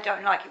I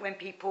don't like it when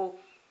people,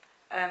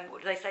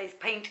 what do they say, is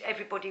paint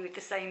everybody with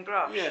the same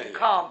brush. You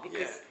can't,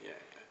 because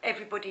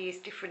everybody is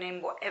different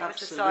in whatever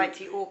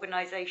society,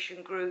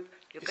 organisation, group.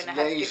 You're going to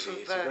have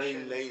different versions. It's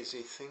very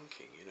lazy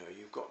thinking.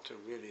 You've got to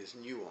really, there's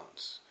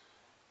nuance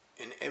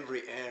in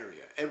every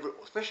area,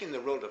 especially in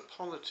the world of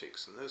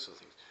politics and those sort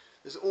of things.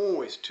 There's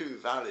always two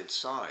valid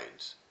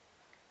sides.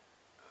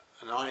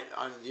 And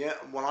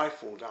what I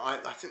fall down,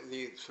 I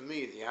think for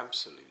me the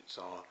absolutes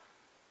are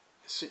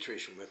a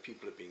situation where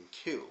people are being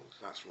killed.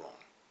 That's wrong.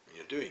 When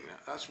you're doing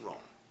that, that's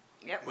wrong.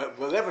 Yep.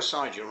 Whatever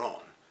side you're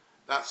on,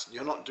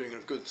 you're not doing a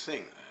good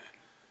thing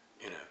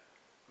there.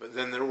 But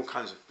then there are all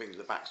kinds of things.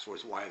 The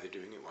backstories. Why are they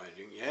doing it? Why are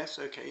they doing it? Yes,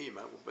 okay,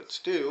 but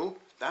still,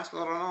 that's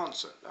not an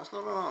answer. That's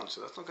not an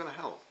answer. That's not going to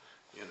help.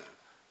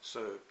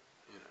 So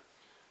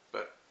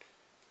but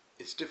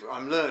it's difficult.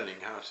 I'm learning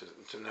how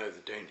to know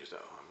the dangers. Oh,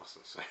 I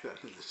mustn't say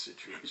that in this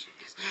situation.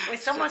 When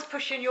someone's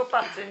pushing your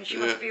buttons, you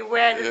must be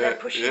aware that they're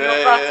pushing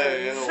your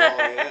buttons.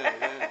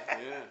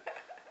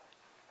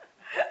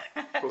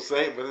 Of course,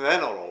 but they're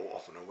not all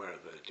often aware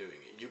that they're doing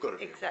it. You've got to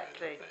be aware that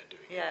they're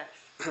doing it.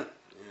 Yes.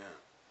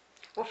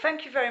 Well,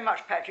 thank you very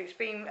much, Patrick. It's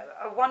been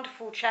a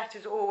wonderful chat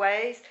as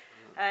always,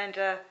 and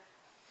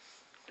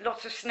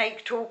lots of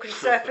snake talk and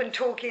serpent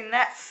talk in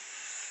that.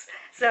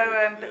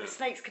 So, but the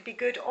snakes could be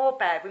good or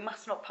bad. We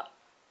must not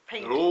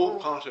paint. They're all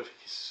part of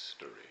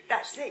history.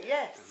 That's it,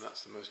 yes. And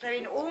that's the most They're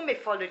in important. all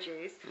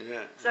mythologies.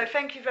 Yeah. So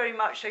thank you very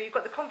much. So you've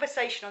got the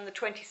conversation on the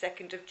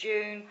 22nd of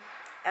June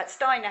at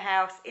Steiner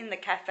House in the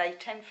cafe,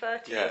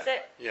 10:30, is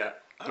it? Yeah.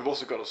 I've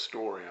also got a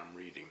story I'm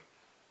reading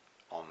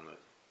on the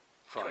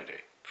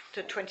Friday.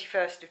 The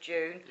 21st of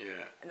June.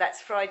 Yeah. And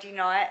that's Friday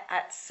night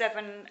at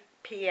 7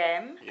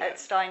 p.m. Yeah. at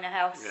Steiner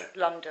House, Yeah.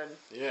 London.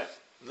 Yeah.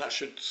 And that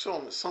should, to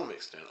some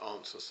extent,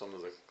 answer some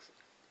of the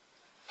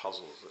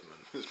puzzles that man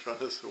was trying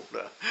to sort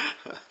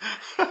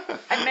out.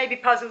 And maybe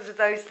puzzles of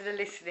those that are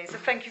listening. So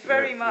thank you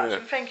very much, yeah.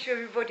 and thank you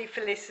everybody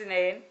for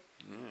listening.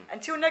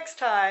 Until next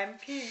time,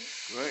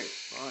 peace. Great.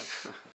 Bye.